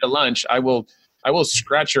 take me to lunch, I will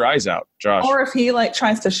scratch your eyes out, Josh. Or if he like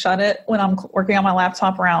tries to shut it when I'm working on my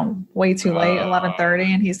laptop around way too late, 11:30,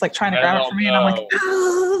 and he's like trying to grab it for me, and I'm like,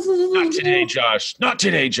 not today, Josh. Not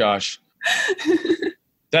today, Josh.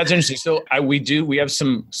 That's interesting. So we have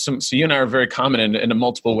some, so you and I are very common in a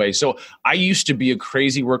multiple ways. So I used to be a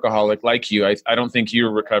crazy workaholic like you. I don't think you're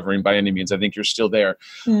recovering by any means. I think you're still there.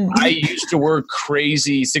 I used to work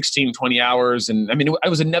crazy 16, 20 hours. And I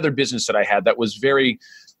was another business that I had that was very,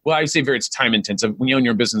 well, I would say it's time intensive. When you own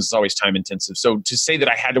your business, it's always time intensive. So to say that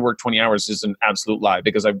I had to work 20 hours is an absolute lie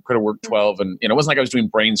because I could have worked 12 and, it wasn't like I was doing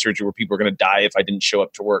brain surgery where people were going to die if I didn't show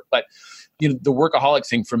up to work. But the workaholic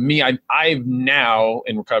thing for me, I'm now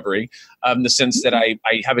in recovery, in the sense that I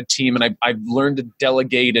have a team and I've learned to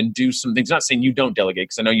delegate and do some things. Not saying you don't delegate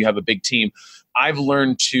because I know you have a big team. I've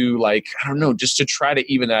learned to just to try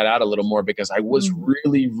to even that out a little more because I was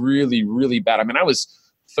really, really, really bad. I was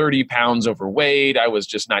 30 pounds overweight. I was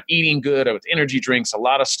just not eating good. I was energy drinks, a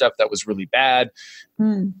lot of stuff that was really bad.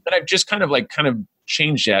 But I've just kind of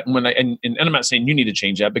change that. And I'm not saying you need to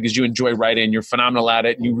change that because you enjoy writing, you're phenomenal at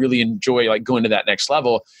it, and you really enjoy like going to that next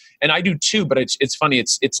level. And I do too, but it's funny.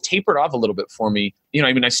 It's tapered off a little bit for me.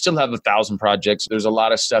 I still have 1,000 projects. There's a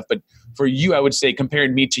lot of stuff, but for you, I would say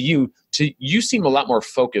comparing me to you seem a lot more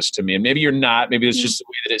focused to me. And maybe you're not, maybe it's just the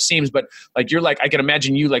way that it seems, but like, you're like, I can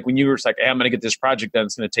imagine you, like when you were like, hey, I'm going to get this project done.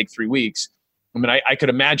 It's going to take 3 weeks. I could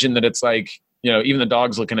imagine that it's like, even the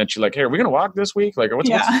dog's looking at you like, hey, are we going to walk this week? Like, what's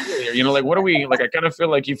the deal here? Like, what are we, like, I kind of feel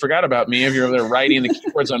like you forgot about me if you're there writing the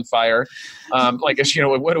keyboard's on fire. What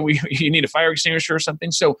do you need a fire extinguisher or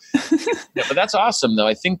something? So, but that's awesome though.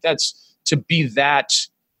 I think that's to be that,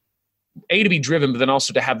 to be driven, but then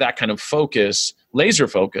also to have that kind of focus, laser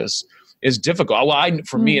focus is difficult. Well,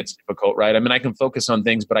 for me, it's difficult, right? I mean, I can focus on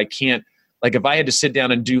things, but I can't, like if I had to sit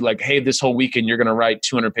down and do like, hey, this whole weekend, you're going to write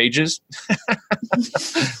 200 pages.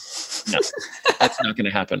 No, that's not going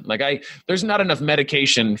to happen. Like there's not enough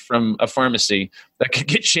medication from a pharmacy that could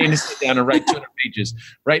get Shane to sit down and write 200 pages.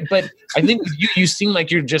 Right. But I think you seem like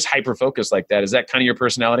you're just hyper-focused like that. Is that kind of your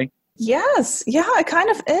personality? Yes. Yeah, it kind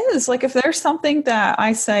of is. Like if there's something that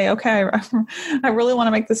I say, okay, I really want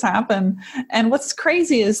to make this happen. And what's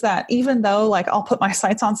crazy is that even though like I'll put my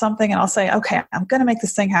sights on something and I'll say, okay, I'm going to make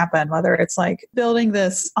this thing happen, whether it's like building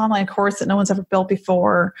this online course that no one's ever built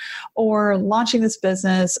before, or launching this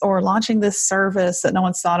business, or launching this service that no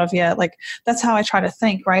one's thought of yet. Like that's how I try to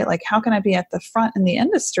think, right? Like how can I be at the front in the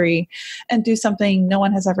industry and do something no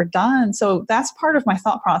one has ever done? So that's part of my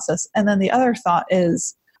thought process. And then the other thought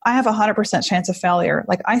is, I have 100% chance of failure.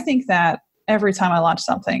 Like I think that every time I launch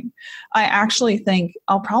something, I actually think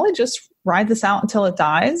I'll probably just ride this out until it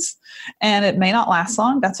dies, and it may not last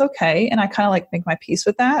long. That's okay. And I kind of like make my peace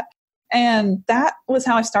with that. And that was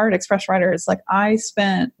how I started Express Writers. Like I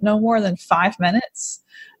spent no more than 5 minutes.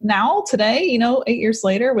 Now today, 8 years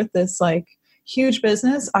later with this like huge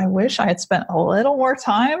business, I wish I had spent a little more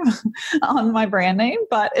time on my brand name,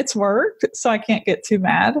 but it's worked, so I can't get too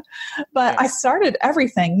mad. But I started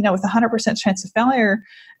everything, with 100% chance of failure,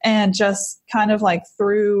 and just kind of like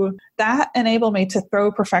through that enabled me to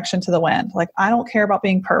throw perfection to the wind. Like I don't care about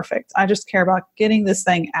being perfect. I just care about getting this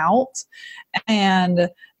thing out and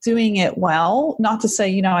doing it well. Not to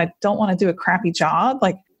say, I don't want to do a crappy job.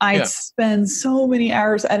 Like I spend so many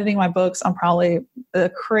hours editing my books. I'm probably a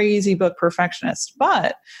crazy book perfectionist,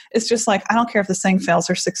 but it's just like, I don't care if this thing fails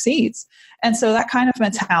or succeeds. And so that kind of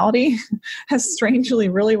mentality has strangely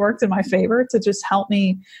really worked in my favor to just help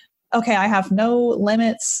me. Okay, I have no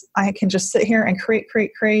limits. I can just sit here and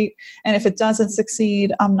create. And if it doesn't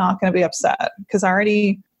succeed, I'm not going to be upset because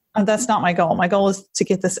that's not my goal. My goal is to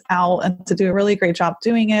get this out and to do a really great job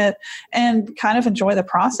doing it and kind of enjoy the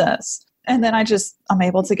process. And then I'm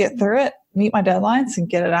able to get through it, meet my deadlines and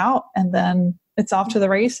get it out. And then it's off to the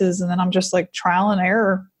races. And then I'm just like trial and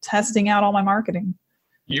error, testing out all my marketing.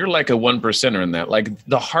 You're like a 1%er in that. Like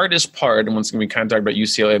the hardest part, and once again, we kind of talk about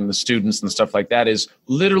UCLA and the students and stuff like that, is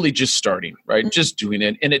literally just starting, right? Mm-hmm. Just doing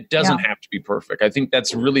it. And it doesn't have to be perfect. I think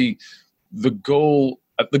that's really the goal.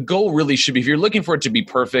 The goal really should be, if you're looking for it to be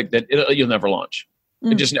perfect, that you'll never launch.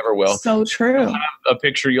 It just never will. So true. You'll have a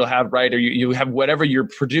picture you'll have, right? Or you have whatever you're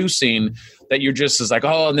producing that you're just is like,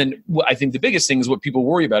 oh, and then I think the biggest thing is what people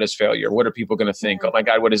worry about is failure. What are people going to think? Oh my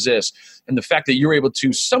God, what is this? And the fact that you're able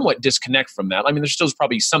to somewhat disconnect from that. I mean, there's still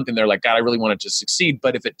probably something there like, God, I really want it to succeed.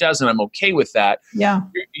 But if it doesn't, I'm okay with that. Yeah.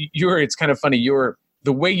 It's kind of funny.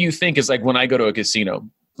 The way you think is like when I go to a casino.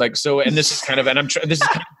 Like, so, and this is kind of, this is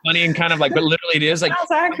kind of funny and kind of like, but literally it is like, that's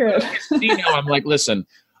accurate. Casino, I'm like, listen,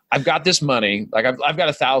 I've got this money, like I've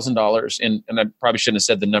got $1,000 and I probably shouldn't have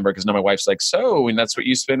said the number because now my wife's like, so, and that's what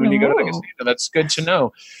you spend when you go to the casino. That's good to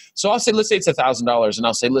know. So I'll say, let's say it's $1,000 and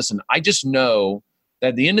I'll say, listen, I just know that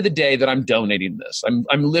at the end of the day that I'm donating this.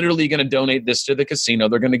 I'm literally going to donate this to the casino.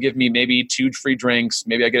 They're going to give me maybe 2 free drinks.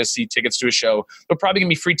 Maybe I get to see tickets to a show. They'll probably give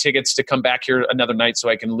me free tickets to come back here another night so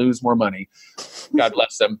I can lose more money. God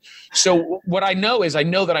bless them. So what I know is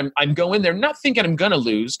that I'm going there not thinking I'm going to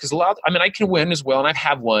lose because I can win as well and I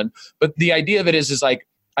have won. But the idea of it is like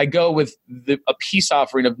I go with a peace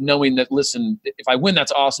offering of knowing that, listen, if I win,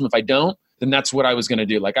 that's awesome. If I don't, then that's what I was going to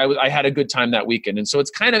do. Like I had a good time that weekend. And so it's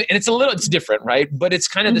kind of, and it's different, right? But it's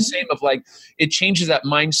kind of the same of like, it changes that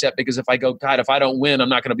mindset because if I go, God, if I don't win, I'm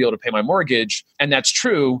not going to be able to pay my mortgage. And that's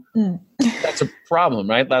true. That's a problem,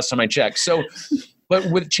 right? Last time I checked. So, but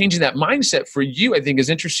with changing that mindset for you, I think is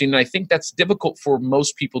interesting. And I think that's difficult for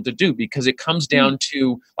most people to do because it comes down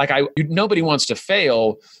to like, nobody wants to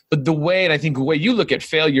fail, but the way you look at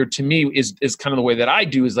failure to me is kind of the way that I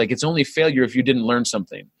do is like, it's only failure if you didn't learn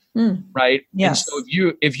something. Right. Yes. And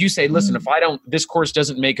so if you say, listen, if this course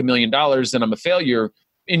doesn't make $1 million, then I'm a failure.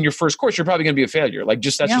 In your first course, you're probably going to be a failure. Like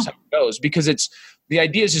that's just how it goes because the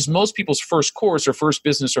idea is most people's first course or first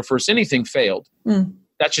business or first anything failed.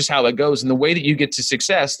 That's just how it goes. And the way that you get to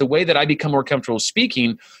success, the way that I become more comfortable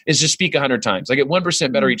speaking is just speak 100 times. I get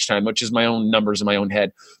 1% better each time, which is my own numbers in my own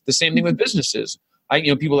head. The same thing with businesses.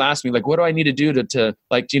 People ask me like, what do I need to do to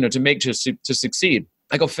succeed?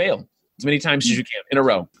 I go fail. as many times as you can in a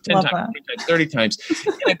row, 10 Love times, that. 20 times, 30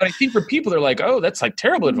 times. But I think for people, they're like, oh, that's like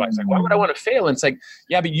terrible advice. Like, why would I want to fail? And it's like,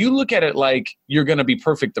 yeah, but you look at it like you're going to be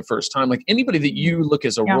perfect the first time. Like anybody that you look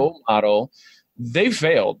as a role model, they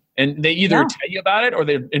failed, and they either tell you about it or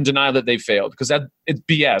they're in denial that they failed, because it's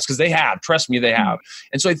BS, because they have. Trust me, they have.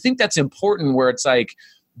 And so I think that's important, where it's like,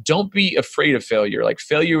 don't be afraid of failure. Like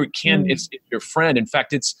failure it's your friend. In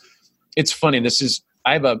fact, it's funny.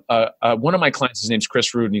 I have one of my clients, his name's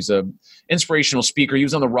Chris Rudin. He's a inspirational speaker. He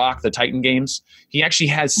was on the Rock, the Titan Games. He actually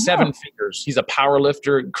has 7 fingers. He's a power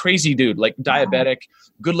lifter, crazy dude, like diabetic,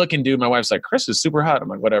 good looking dude. My wife's like, Chris is super hot. I'm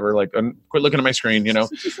like, whatever. Like, quit looking at my screen,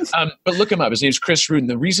 but look him up. His name's Chris Rudin.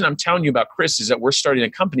 The reason I'm telling you about Chris is that we're starting a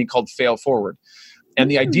company called Fail Forward. And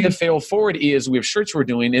the idea of Fail Forward is, we have shirts we're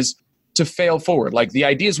doing, is to fail forward. Like the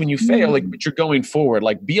idea is when you fail, like, but you're going forward,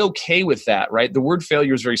 like be okay with that, right? The word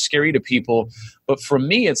failure is very scary to people. But for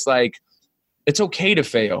me, it's like, it's okay to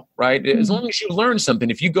fail, right? As long as you learn something.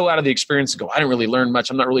 If you go out of the experience and go, I didn't really learn much,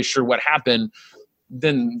 I'm not really sure what happened,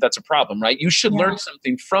 then that's a problem, right? You should learn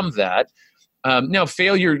something from that. Now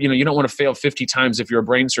failure, you don't want to fail 50 times if you're a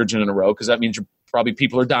brain surgeon in a row, because that means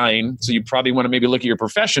people are dying. So you probably want to maybe look at your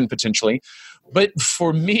profession potentially. But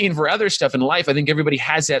for me and for other stuff in life, I think everybody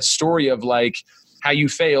has that story of like how you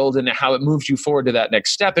failed and how it moved you forward to that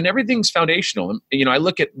next step. And everything's foundational. I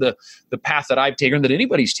look at the path that I've taken, that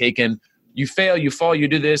anybody's taken. You fail, you fall, you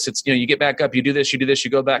do this. It's, you get back up, you do this, you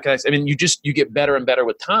go back. I mean, you get better and better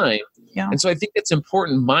with time. Yeah. And so I think it's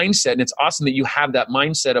important mindset. And it's awesome that you have that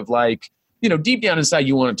mindset of like, deep down inside,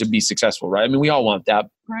 you want it to be successful, right? I mean, we all want that.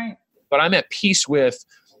 Right. But I'm at peace with,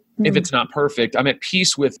 if it's not perfect, I'm at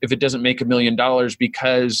peace with if it doesn't make $1 million,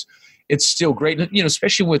 because it's still great. And,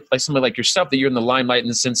 especially with like somebody like yourself, that you're in the limelight in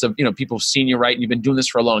the sense of, people have seen you, right? And you've been doing this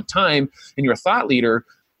for a long time and you're a thought leader.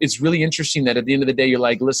 It's really interesting that at the end of the day, you're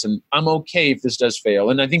like, listen, I'm okay if this does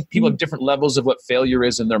fail. And I think people have different levels of what failure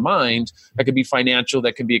is in their mind. That could be financial,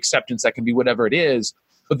 that can be acceptance, that can be whatever it is.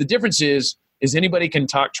 But the difference is anybody can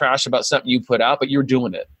talk trash about something you put out, but you're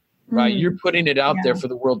doing it. Right. You're putting it out there for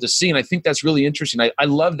the world to see. And I think that's really interesting. I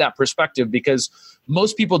love that perspective, because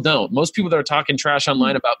most people don't. Most people that are talking trash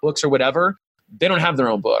online about books or whatever, they don't have their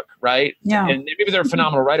own book. Right. Yeah. And maybe they're a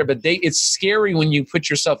phenomenal writer, but it's scary when you put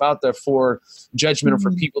yourself out there for judgment or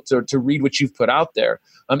for people to read what you've put out there.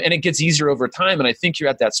 And it gets easier over time. And I think you're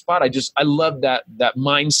at that spot. I love that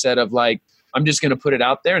mindset of like, I'm just going to put it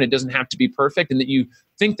out there and it doesn't have to be perfect, and that you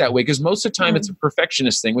think that way, because most of the time it's a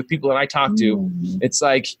perfectionist thing with people that I talk to. It's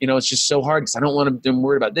like, it's just so hard because I don't want to, I'm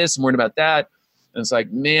worried about this, I'm worried about that. And it's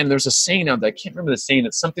like, man, there's a saying out there. I can't remember the saying.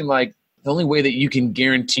 It's something like, the only way that you can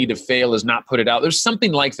guarantee to fail is not put it out. There's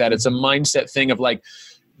something like that. It's a mindset thing of like,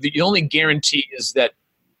 the only guarantee is that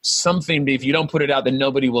something, if you don't put it out, then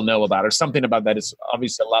nobody will know about it, or something about that. Is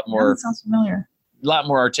obviously a lot more. That sounds familiar. A lot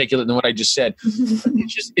more articulate than what I just said.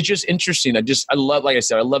 It's just interesting. I love, like I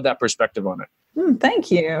said, I love that perspective on it.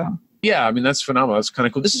 Thank you. Yeah, I mean, that's phenomenal. That's kind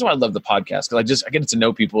of cool. This is why I love the podcast, because I get to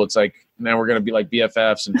know people. It's like, now we're going to be like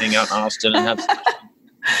BFFs and hang out in Austin and have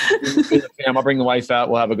I'll bring the wife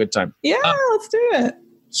out. We'll have a good time. Yeah, let's do it.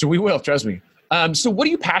 So we will, trust me. So what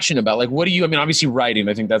are you passionate about? Like, obviously writing,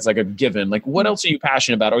 I think that's like a given. Like, what else are you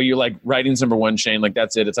passionate about? Or you're like, writing's number one, Shane, like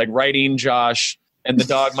that's it. It's like writing, Josh, and the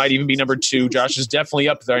dog might even be number 2. Josh is definitely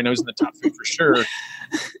up there. I know he's in the top 3 for sure.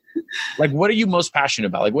 Like, what are you most passionate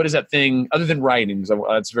about? Like, what is that thing other than writing?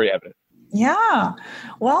 That's very evident. Yeah.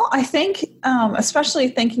 Well, I think, especially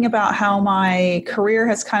thinking about how my career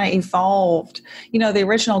has kind of evolved, the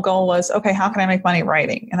original goal was, okay, how can I make money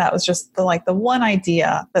writing? And that was just the one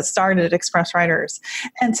idea that started at Express Writers.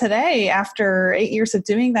 And today, after 8 years of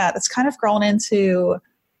doing that, it's kind of grown into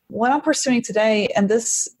what I'm pursuing today. And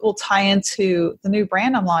this will tie into the new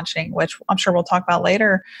brand I'm launching, which I'm sure we'll talk about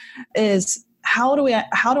later, is how do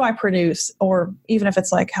I produce, or even if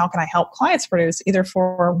it's like, how can I help clients produce, either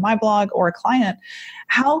for my blog or a client,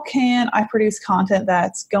 how can I produce content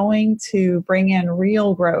that's going to bring in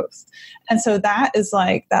real growth? And so that is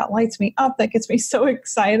like, that lights me up. That gets me so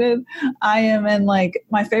excited. I am in like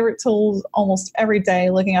my favorite tools almost every day,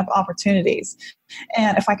 looking up opportunities.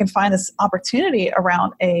 And if I can find this opportunity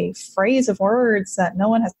around a phrase of words that no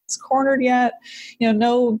one has cornered yet,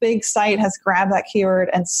 no big site has grabbed that keyword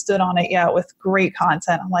and stood on it yet with great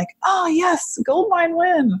content, I'm like, oh yes, goldmine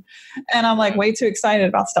win. And I'm like way too excited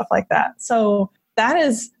about stuff like that. So that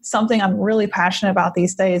is something I'm really passionate about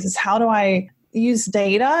these days, is how do I use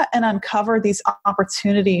data and uncover these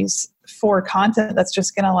opportunities for content that's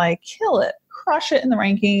just going to like kill it, crush it in the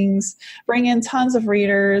rankings, bring in tons of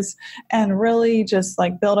readers, and really just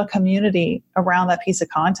like build a community around that piece of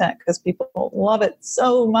content, because people love it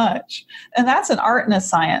so much. And that's an art and a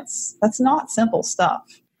science. That's not simple stuff.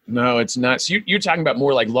 No, it's not. So you're talking about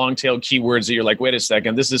more like long tail keywords that you're like, wait a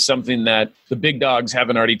second, this is something that the big dogs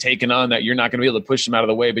haven't already taken on, that you're not going to be able to push them out of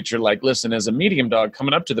the way. But you're like, listen, as a medium dog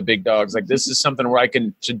coming up to the big dogs, like this is something where I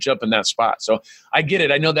can should jump in that spot. So I get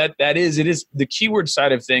it. I know that it is the keyword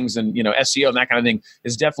side of things, and SEO and that kind of thing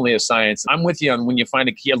is definitely a science. I'm with you on when you find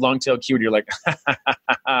a long tail keyword, you're like,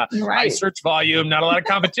 high search volume, not a lot of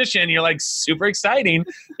competition. You're like super exciting,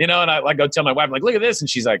 and I go tell my wife, I'm like, look at this, and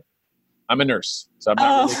she's like, I'm a nurse, so I'm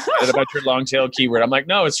not really excited about your long tail keyword. I'm like,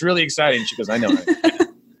 no, it's really exciting. She goes, I know.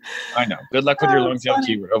 I know. Good luck with your long tail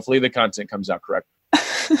keyword. Hopefully the content comes out correct.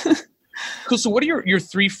 Cool. So what are your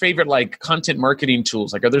 3 favorite like content marketing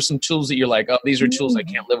tools? Like, are there some tools that you're like, oh, these are tools I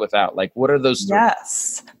can't live without? Like, what are those 3?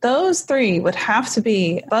 Yes. Those 3 would have to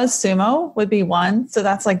be BuzzSumo would be one. So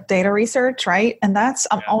that's like data research, right? And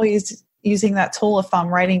I'm always using that tool if I'm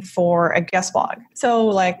writing for a guest blog. So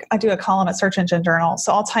like I do a column at Search Engine Journal.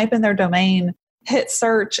 So I'll type in their domain, hit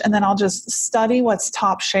search, and then I'll just study what's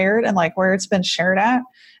top shared and like where it's been shared at.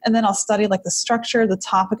 And then I'll study like the structure, the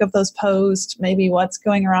topic of those posts, maybe what's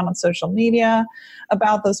going around on social media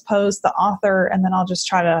about those posts, the author, and then I'll just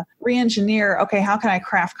try to re-engineer, okay, how can I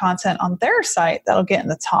craft content on their site that'll get in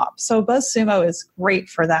the top? So BuzzSumo is great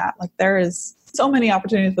for that. Like there is so many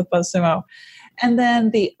opportunities with BuzzSumo. And then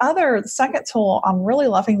the second tool I'm really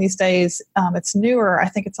loving these days, it's newer, I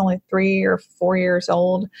think it's only 3 or 4 years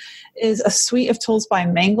old, is a suite of tools by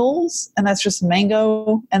Mangles, and that's just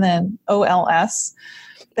Mango and then OLS.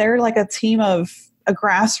 They're like a team of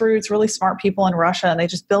grassroots, really smart people in Russia, and they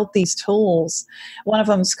just built these tools. One of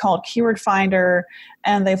them is called Keyword Finder,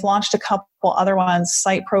 and they've launched a couple other ones.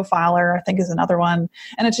 Site Profiler, I think, is another one.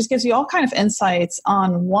 And it just gives you all kind of insights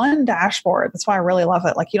on one dashboard. That's why I really love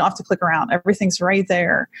it. Like, you don't have to click around. Everything's right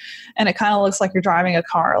there. And it kind of looks like you're driving a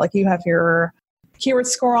car. Like, you have your keyword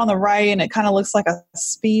score on the right, and it kind of looks like a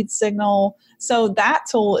speed signal. So that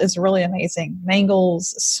tool is really amazing.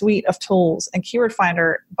 Mangle's suite of tools, and Keyword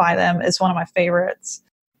Finder by them is one of my favorites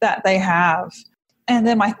that they have. And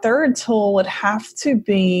then my third tool would have to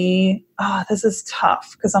be, this is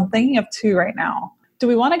tough because I'm thinking of 2 right now. Do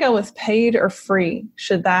we want to go with paid or free?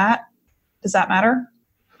 Does that matter?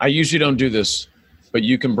 I usually don't do this, but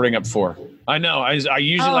you can bring up 4. I know. I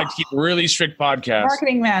usually like to keep really strict podcasts.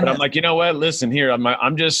 Marketing man. But I'm like, you know what? Listen here. I'm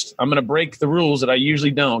going to break the rules that I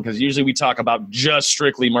usually don't, because usually we talk about just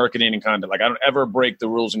strictly marketing and content. Like, I don't ever break the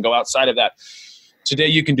rules and go outside of that. Today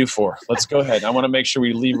you can do 4. Let's go ahead. I want to make sure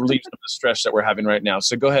we relieve some of the stress that we're having right now.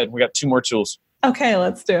 So go ahead. We got 2 more tools. Okay,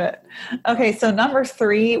 let's do it. Okay, so number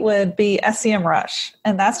 3 would be SEMrush.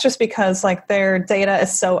 And that's just because like their data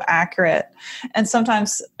is so accurate. And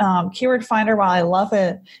sometimes Keyword Finder, while I love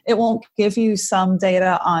it, it won't give you some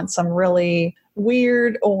data on some really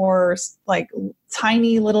weird or like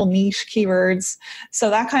tiny little niche keywords. So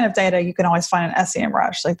that kind of data you can always find in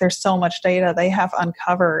SEMrush. Like, there's so much data they have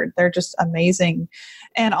uncovered. They're just amazing.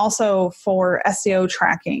 And also for SEO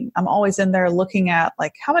tracking, I'm always in there looking at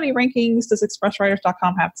like, how many rankings does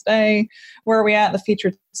expresswriters.com have today? Where are we at in the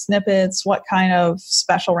featured snippets? What kind of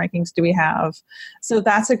special rankings do we have? So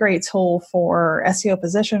that's a great tool for SEO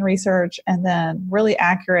position research and then really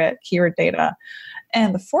accurate keyword data.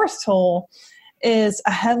 And the 4th tool is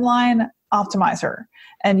a headline optimizer.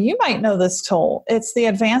 And you might know this tool. It's the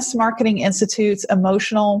Advanced Marketing Institute's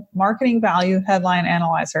Emotional Marketing Value Headline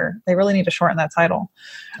Analyzer. They really need to shorten that title.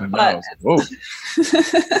 I know. But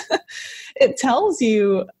it tells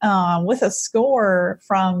you with a score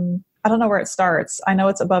from, I don't know where it starts. I know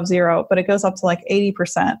it's above 0, but it goes up to like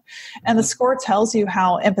 80%. And the score tells you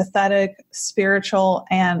how empathetic, spiritual,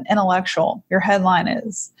 and intellectual your headline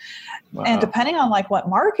is. Wow. And depending on like what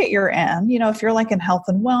market you're in, if you're like in health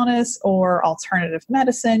and wellness or alternative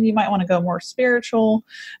medicine, you might want to go more spiritual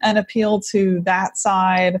and appeal to that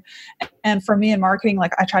side. And for me in marketing,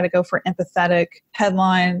 like I try to go for empathetic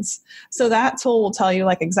headlines. So that tool will tell you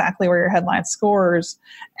like exactly where your headline scores.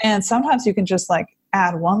 And sometimes you can just like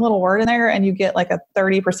add one little word in there and you get like a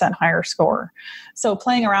 30% higher score. So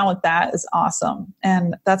playing around with that is awesome.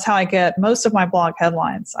 And that's how I get most of my blog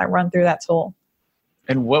headlines. I run through that tool.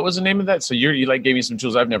 And what was the name of that? So you like gave me some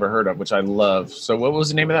tools I've never heard of, which I love. So what was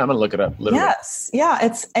the name of that? I'm going to look it up. Yes. Yeah.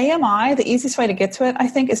 It's AMI. The easiest way to get to it, I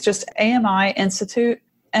think, is just AMI Institute.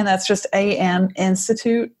 And that's just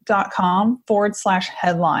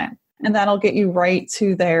aminstitute.com/headline. And that'll get you right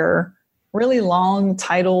to their really long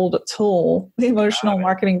titled tool, the Emotional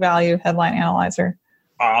Marketing Value Headline Analyzer.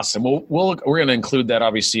 Awesome. Well, we're going to include that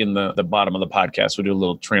obviously in the bottom of the podcast. We'll do a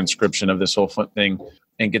little transcription of this whole fun thing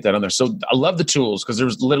and get that on there. So I love the tools because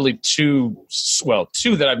there's literally two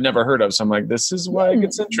that I've never heard of. So I'm like, this is why it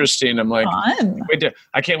gets interesting. I'm like,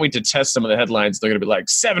 I can't wait to test some of the headlines. They're going to be like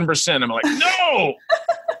 7%. I'm like, no,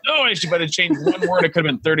 oh, I should have changed one word. It could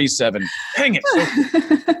have been 37. Dang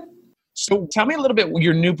it. So tell me a little bit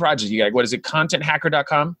your new project you got. What is it?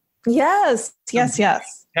 ContentHacker.com? Yes.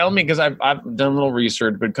 Tell me, because I've done a little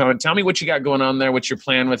research, but tell me what you got going on there. What's your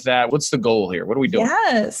plan with that? What's the goal here? What are we doing?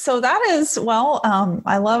 Yeah, so that is,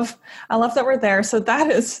 I love that we're there. So that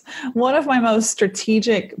is one of my most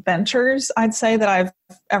strategic ventures, I'd say, that I've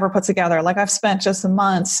ever put together. Like, I've spent just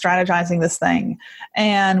months strategizing this thing,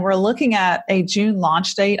 and we're looking at a June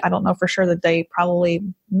launch date. I don't know for sure the date, probably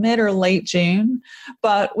mid or late June,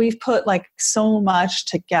 but we've put like so much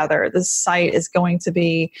together. This site is going to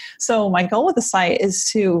be, so my goal with the site is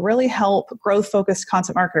to really help growth-focused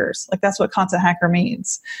content marketers. Like, that's what Content Hacker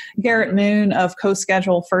means. Garrett Moon of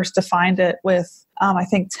CoSchedule first defined it with, I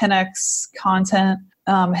think, 10x content.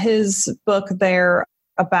 His book there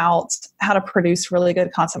about how to produce really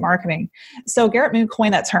good content marketing. So Garrett Moon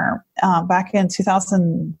coined that term back in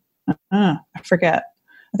 2000, I forget.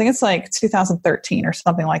 I think it's like 2013 or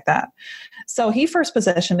something like that. So he first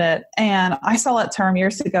positioned it, and I saw that term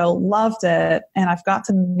years ago, loved it, and I've got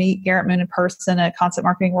to meet Garrett Moon in person at Content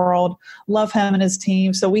Marketing World, love him and his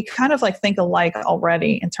team. So we kind of like think alike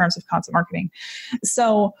already in terms of content marketing.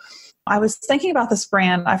 So I was thinking about this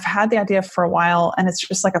brand. I've had the idea for a while, and it's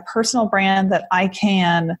just like a personal brand that I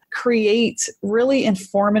can create really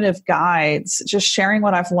informative guides, just sharing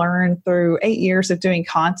what I've learned through 8 years of doing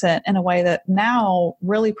content in a way that now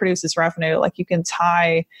really produces revenue. Like,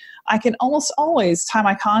 I can almost always tie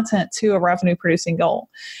my content to a revenue producing goal.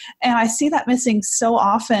 And I see that missing so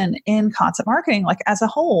often in content marketing, like as a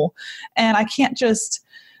whole. And I can't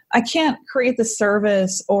create the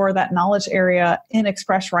service or that knowledge area in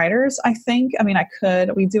Express Writers. I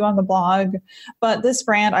could, we do on the blog, but this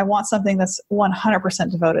brand, I want something that's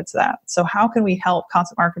 100% devoted to that. So how can we help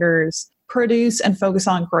content marketers produce and focus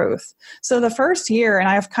on growth? So the first year, and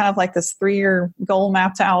I have kind of like this 3-year goal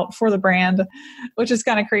mapped out for the brand, which is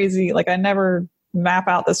kind of crazy. Like, I never map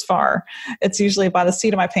out this far. It's usually by the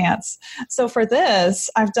seat of my pants. So for this,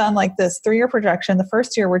 I've done like this 3-year projection. The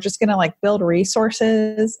first year, we're just going to like build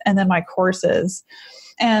resources and then my courses.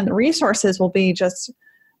 And resources will be just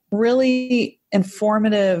really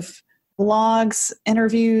informative blogs,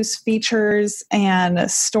 interviews, features,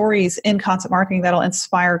 and stories in content marketing that'll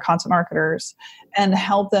inspire content marketers and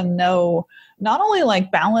help them know not only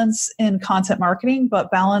like balance in content marketing,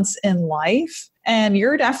 but balance in life. And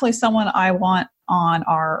you're definitely someone I want on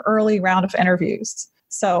our early round of interviews.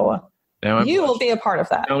 So you will be a part of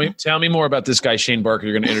that. Tell me more about this guy, Shane Barker,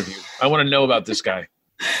 you're going to interview. I want to know about this guy.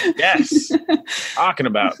 Yes. Talking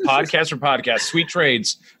about podcast for podcast, sweet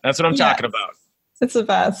trades. That's what I'm talking about. It's the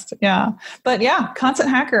best. Yeah. But yeah, Content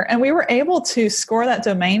Hacker. And we were able to score that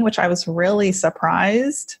domain, which I was really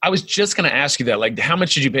surprised. I was just going to ask you that. Like, how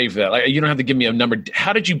much did you pay for that? Like, you don't have to give me a number.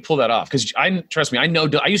 How did you pull that off? Because trust me, I know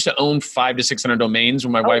I used to own 500 to 600 domains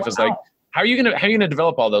when my wife was like, how are you going to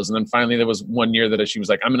develop all those? And then finally there was one year that she was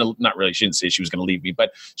like, not really, she didn't say she was going to leave me,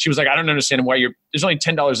 but she was like, I don't understand why there's only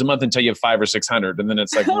 $10 a month until you have 500 or 600. And then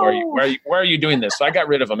it's like, why are you doing this? So I got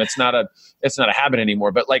rid of them. It's not a habit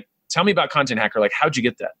anymore, but like, tell me about Content Hacker. Like, how'd you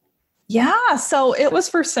get that? Yeah. So it was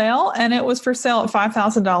for sale, and it was for sale at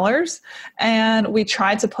 $5,000. And we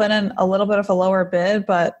tried to put in a little bit of a lower bid,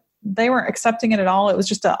 but they weren't accepting it at all. It was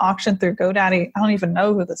just an auction through GoDaddy. I don't even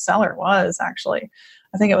know who the seller was, actually.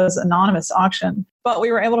 I think it was an anonymous auction, but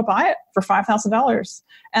we were able to buy it for $5,000.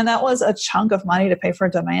 And that was a chunk of money to pay for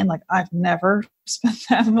a domain. Like, I've never spent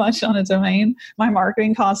that much on a domain. My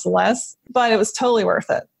marketing costs less, but it was totally worth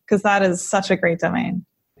it because that is such a great domain.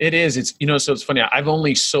 It is. It's, so it's funny. I've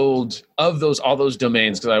only sold all those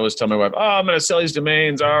domains because I always tell my wife, I'm going to sell these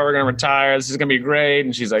domains. We're going to retire. This is going to be great.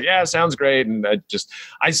 And she's like, yeah, sounds great. And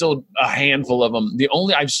I sold a handful of them.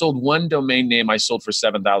 I've sold one domain name I sold for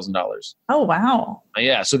 $7,000. Oh, wow.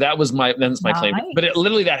 Yeah. So that's my claim. But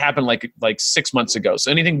that happened like 6 months ago. So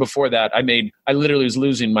anything before that, I literally was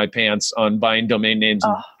losing my pants on buying domain names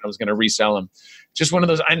and I was going to resell them. Just one of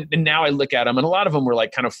those. And now I look at them, and a lot of them were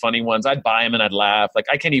like kind of funny ones. I'd buy them and I'd laugh. Like,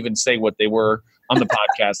 I can't even say what they were on the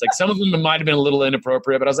podcast. Like, some of them might have been a little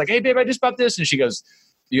inappropriate, but I was like, hey, babe, I just bought this. And she goes,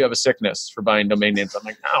 you have a sickness for buying domain names. I'm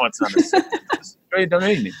like, no, it's not a sickness. It's a great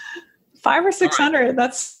domain name. 500 or 600. Right.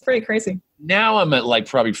 That's pretty crazy. Now I'm at like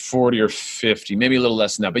probably 40 or 50, maybe a little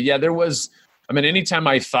less than that. But yeah, anytime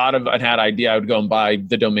I thought of an idea, I would go and buy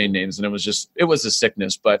the domain names, and it was a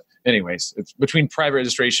sickness. But anyways, it's between private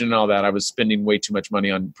registration and all that, I was spending way too much money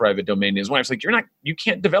on private domain names. My wife's like, you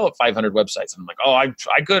can't develop 500 websites. And I'm like,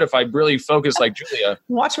 I could if I really focus like Julia.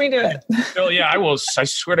 Watch me do it. Oh yeah, I will. I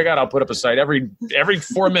swear to God, I'll put up a site every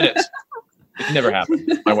 4 minutes. It never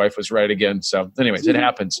happened. My wife was right again. So anyways, it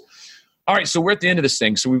happens. All right. So we're at the end of this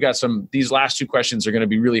thing. So we've got these last two questions are going to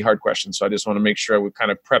be really hard questions. So I just want to make sure I would kind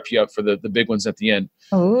of prep you up for the big ones at the end.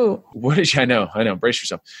 Oh, I know. Brace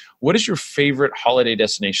yourself. What is your favorite holiday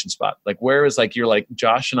destination spot? Like where is like, you're like,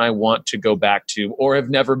 Josh and I want to go back to, or have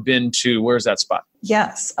never been to, where's that spot?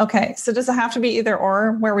 yes. Okay. So does it have to be either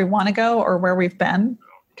or, where we want to go or where we've been?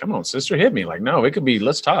 Come on, sister, hit me. Like, no, it could be,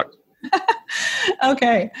 let's talk.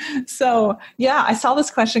 Okay. So yeah, I saw this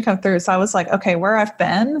question come through. So I was like, okay, where I've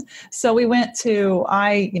been. So we went to,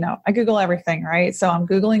 I Google everything, right? So I'm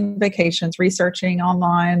Googling vacations, researching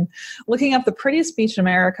online, looking up the prettiest beach in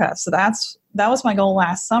America. So that was my goal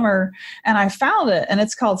last summer. And I found it, and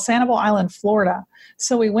it's called Sanibel Island, Florida.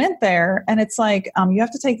 So we went there, and it's like, you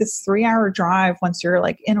have to take this 3-hour drive once you're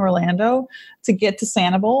like in Orlando to get to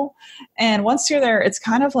Sanibel. And once you're there, it's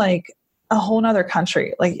kind of like a whole nother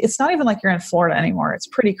country. Like, it's not even like you're in Florida anymore. It's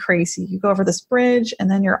pretty crazy. You go over this bridge, and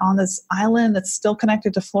then you're on this island that's still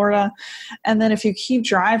connected to Florida. And then if you keep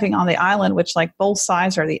driving on the island, which like both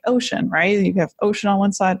sides are the ocean, right? You have ocean on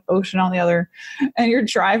one side, ocean on the other, and you're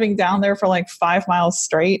driving down there for like 5 miles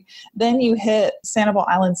straight. Then you hit Sanibel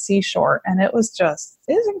Island seashore, and it was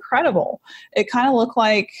incredible. It kind of looked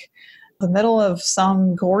like the middle of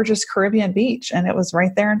some gorgeous Caribbean beach, and it was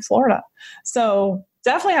right there in Florida. So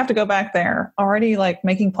definitely have to go back there. Already like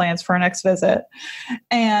making plans for our next visit.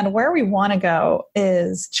 And where we want to go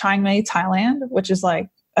is Chiang Mai, Thailand, which is like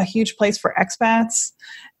a huge place for expats,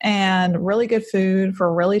 and really good food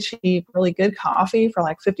for really cheap, really good coffee for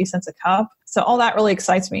like 50 cents a cup. So all that really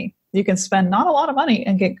excites me. You can spend not a lot of money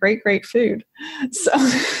and get great, great food. So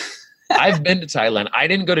I've been to Thailand. I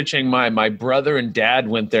didn't go to Chiang Mai. My brother and dad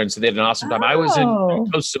went there, and so they had an awesome time. I was in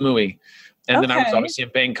Koh Samui. And then I was obviously in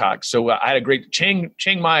Bangkok. So I had a great Chiang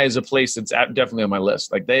Mai is a place that's definitely on my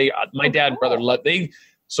list. Like my dad and brother loved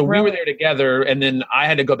so we were there together, and then I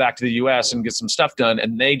had to go back to the US and get some stuff done.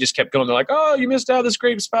 And they just kept going. They're like, oh, you missed out this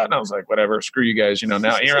great spot. And I was like, whatever, screw you guys. Now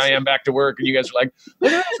here I am back to work, and you guys are like,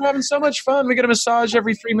 look at us, we're having so much fun. We get a massage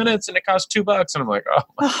every 3 minutes and it costs $2. And I'm like,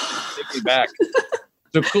 oh, take me back.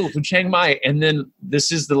 So cool. So Chiang Mai. And then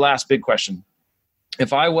this is the last big question.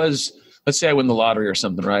 If I was, let's say I win the lottery or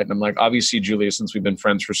something, right? And I'm like, obviously, Julia, since we've been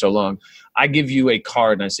friends for so long, I give you a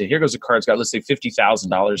card and I say, here goes a card. It's got, let's say,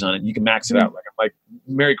 $50,000 on it. You can max it out. Like,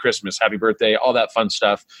 Merry Christmas, Happy Birthday, all that fun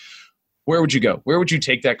stuff. Where would you go? Where would you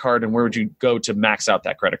take that card, and where would you go to max out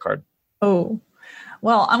that credit card? Oh,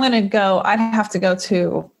 well, I'd have to go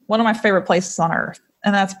to one of my favorite places on earth,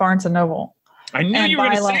 and that's Barnes & Noble. I knew you were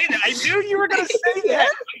going to say that. I knew you were going to say that.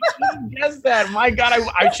 I didn't guess that. My God,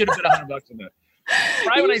 I should have put $100 in that.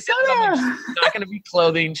 Right when I said that, I'm like, she's not going to be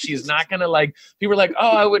clothing. She's not going to like, people are like, oh,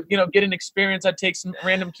 I would, get an experience. I'd take some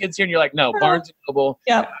random kids here. And you're like, no, Barnes & Noble.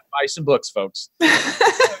 Yeah. Buy some books, folks.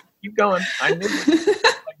 Keep going. I knew it.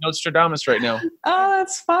 Like Nostradamus right now. Oh,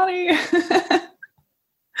 that's funny.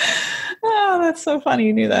 Oh, that's so funny.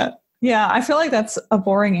 You knew that. Yeah. I feel like that's a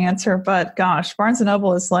boring answer, but gosh, Barnes &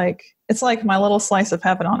 Noble is like, it's like my little slice of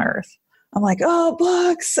heaven on earth. I'm like, oh,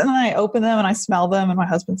 books. And then I open them and I smell them. And my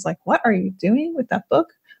husband's like, what are you doing with that book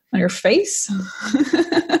on your face?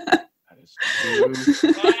 That is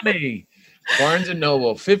too funny. Barnes &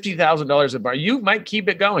 Noble, $50,000 at Barnes. You might keep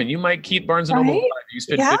it going. You might keep Barnes & Noble.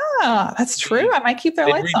 Yeah, that's true. I might keep their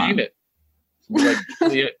lights on. Rename it.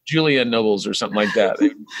 Like Julia Nobles or something like that.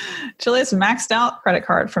 Julia's maxed out credit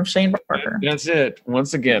card from Shane Parker. That's it.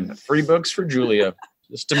 Once again, free books for Julia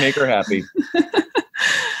just to make her happy.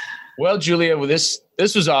 Well, Julia, this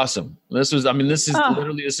was awesome. This is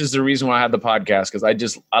the reason why I had the podcast, because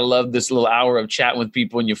I love this little hour of chatting with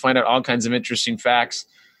people, and you find out all kinds of interesting facts.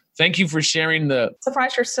 Thank you for sharing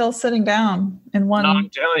Surprised you're still sitting down in one. No, I'm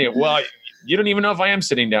telling you. Well, you don't even know if I am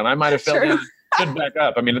sitting down. I might have fell down, stood back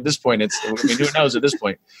up. I mean, at this point, who knows at this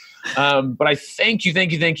point? But I thank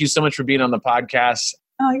you so much for being on the podcast.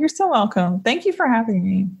 Oh, you're so welcome. Thank you for having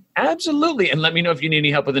me. Absolutely. And let me know if you need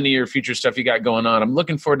any help with any of your future stuff you got going on. I'm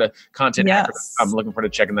looking forward to content. Yes. I'm looking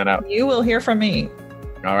forward to checking that out. You will hear from me.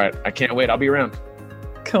 All right. I can't wait. I'll be around.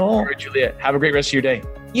 Cool. All right, Julia. Have a great rest of your day.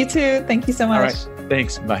 You too. Thank you so much. All right.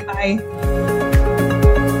 Thanks. Bye. Bye.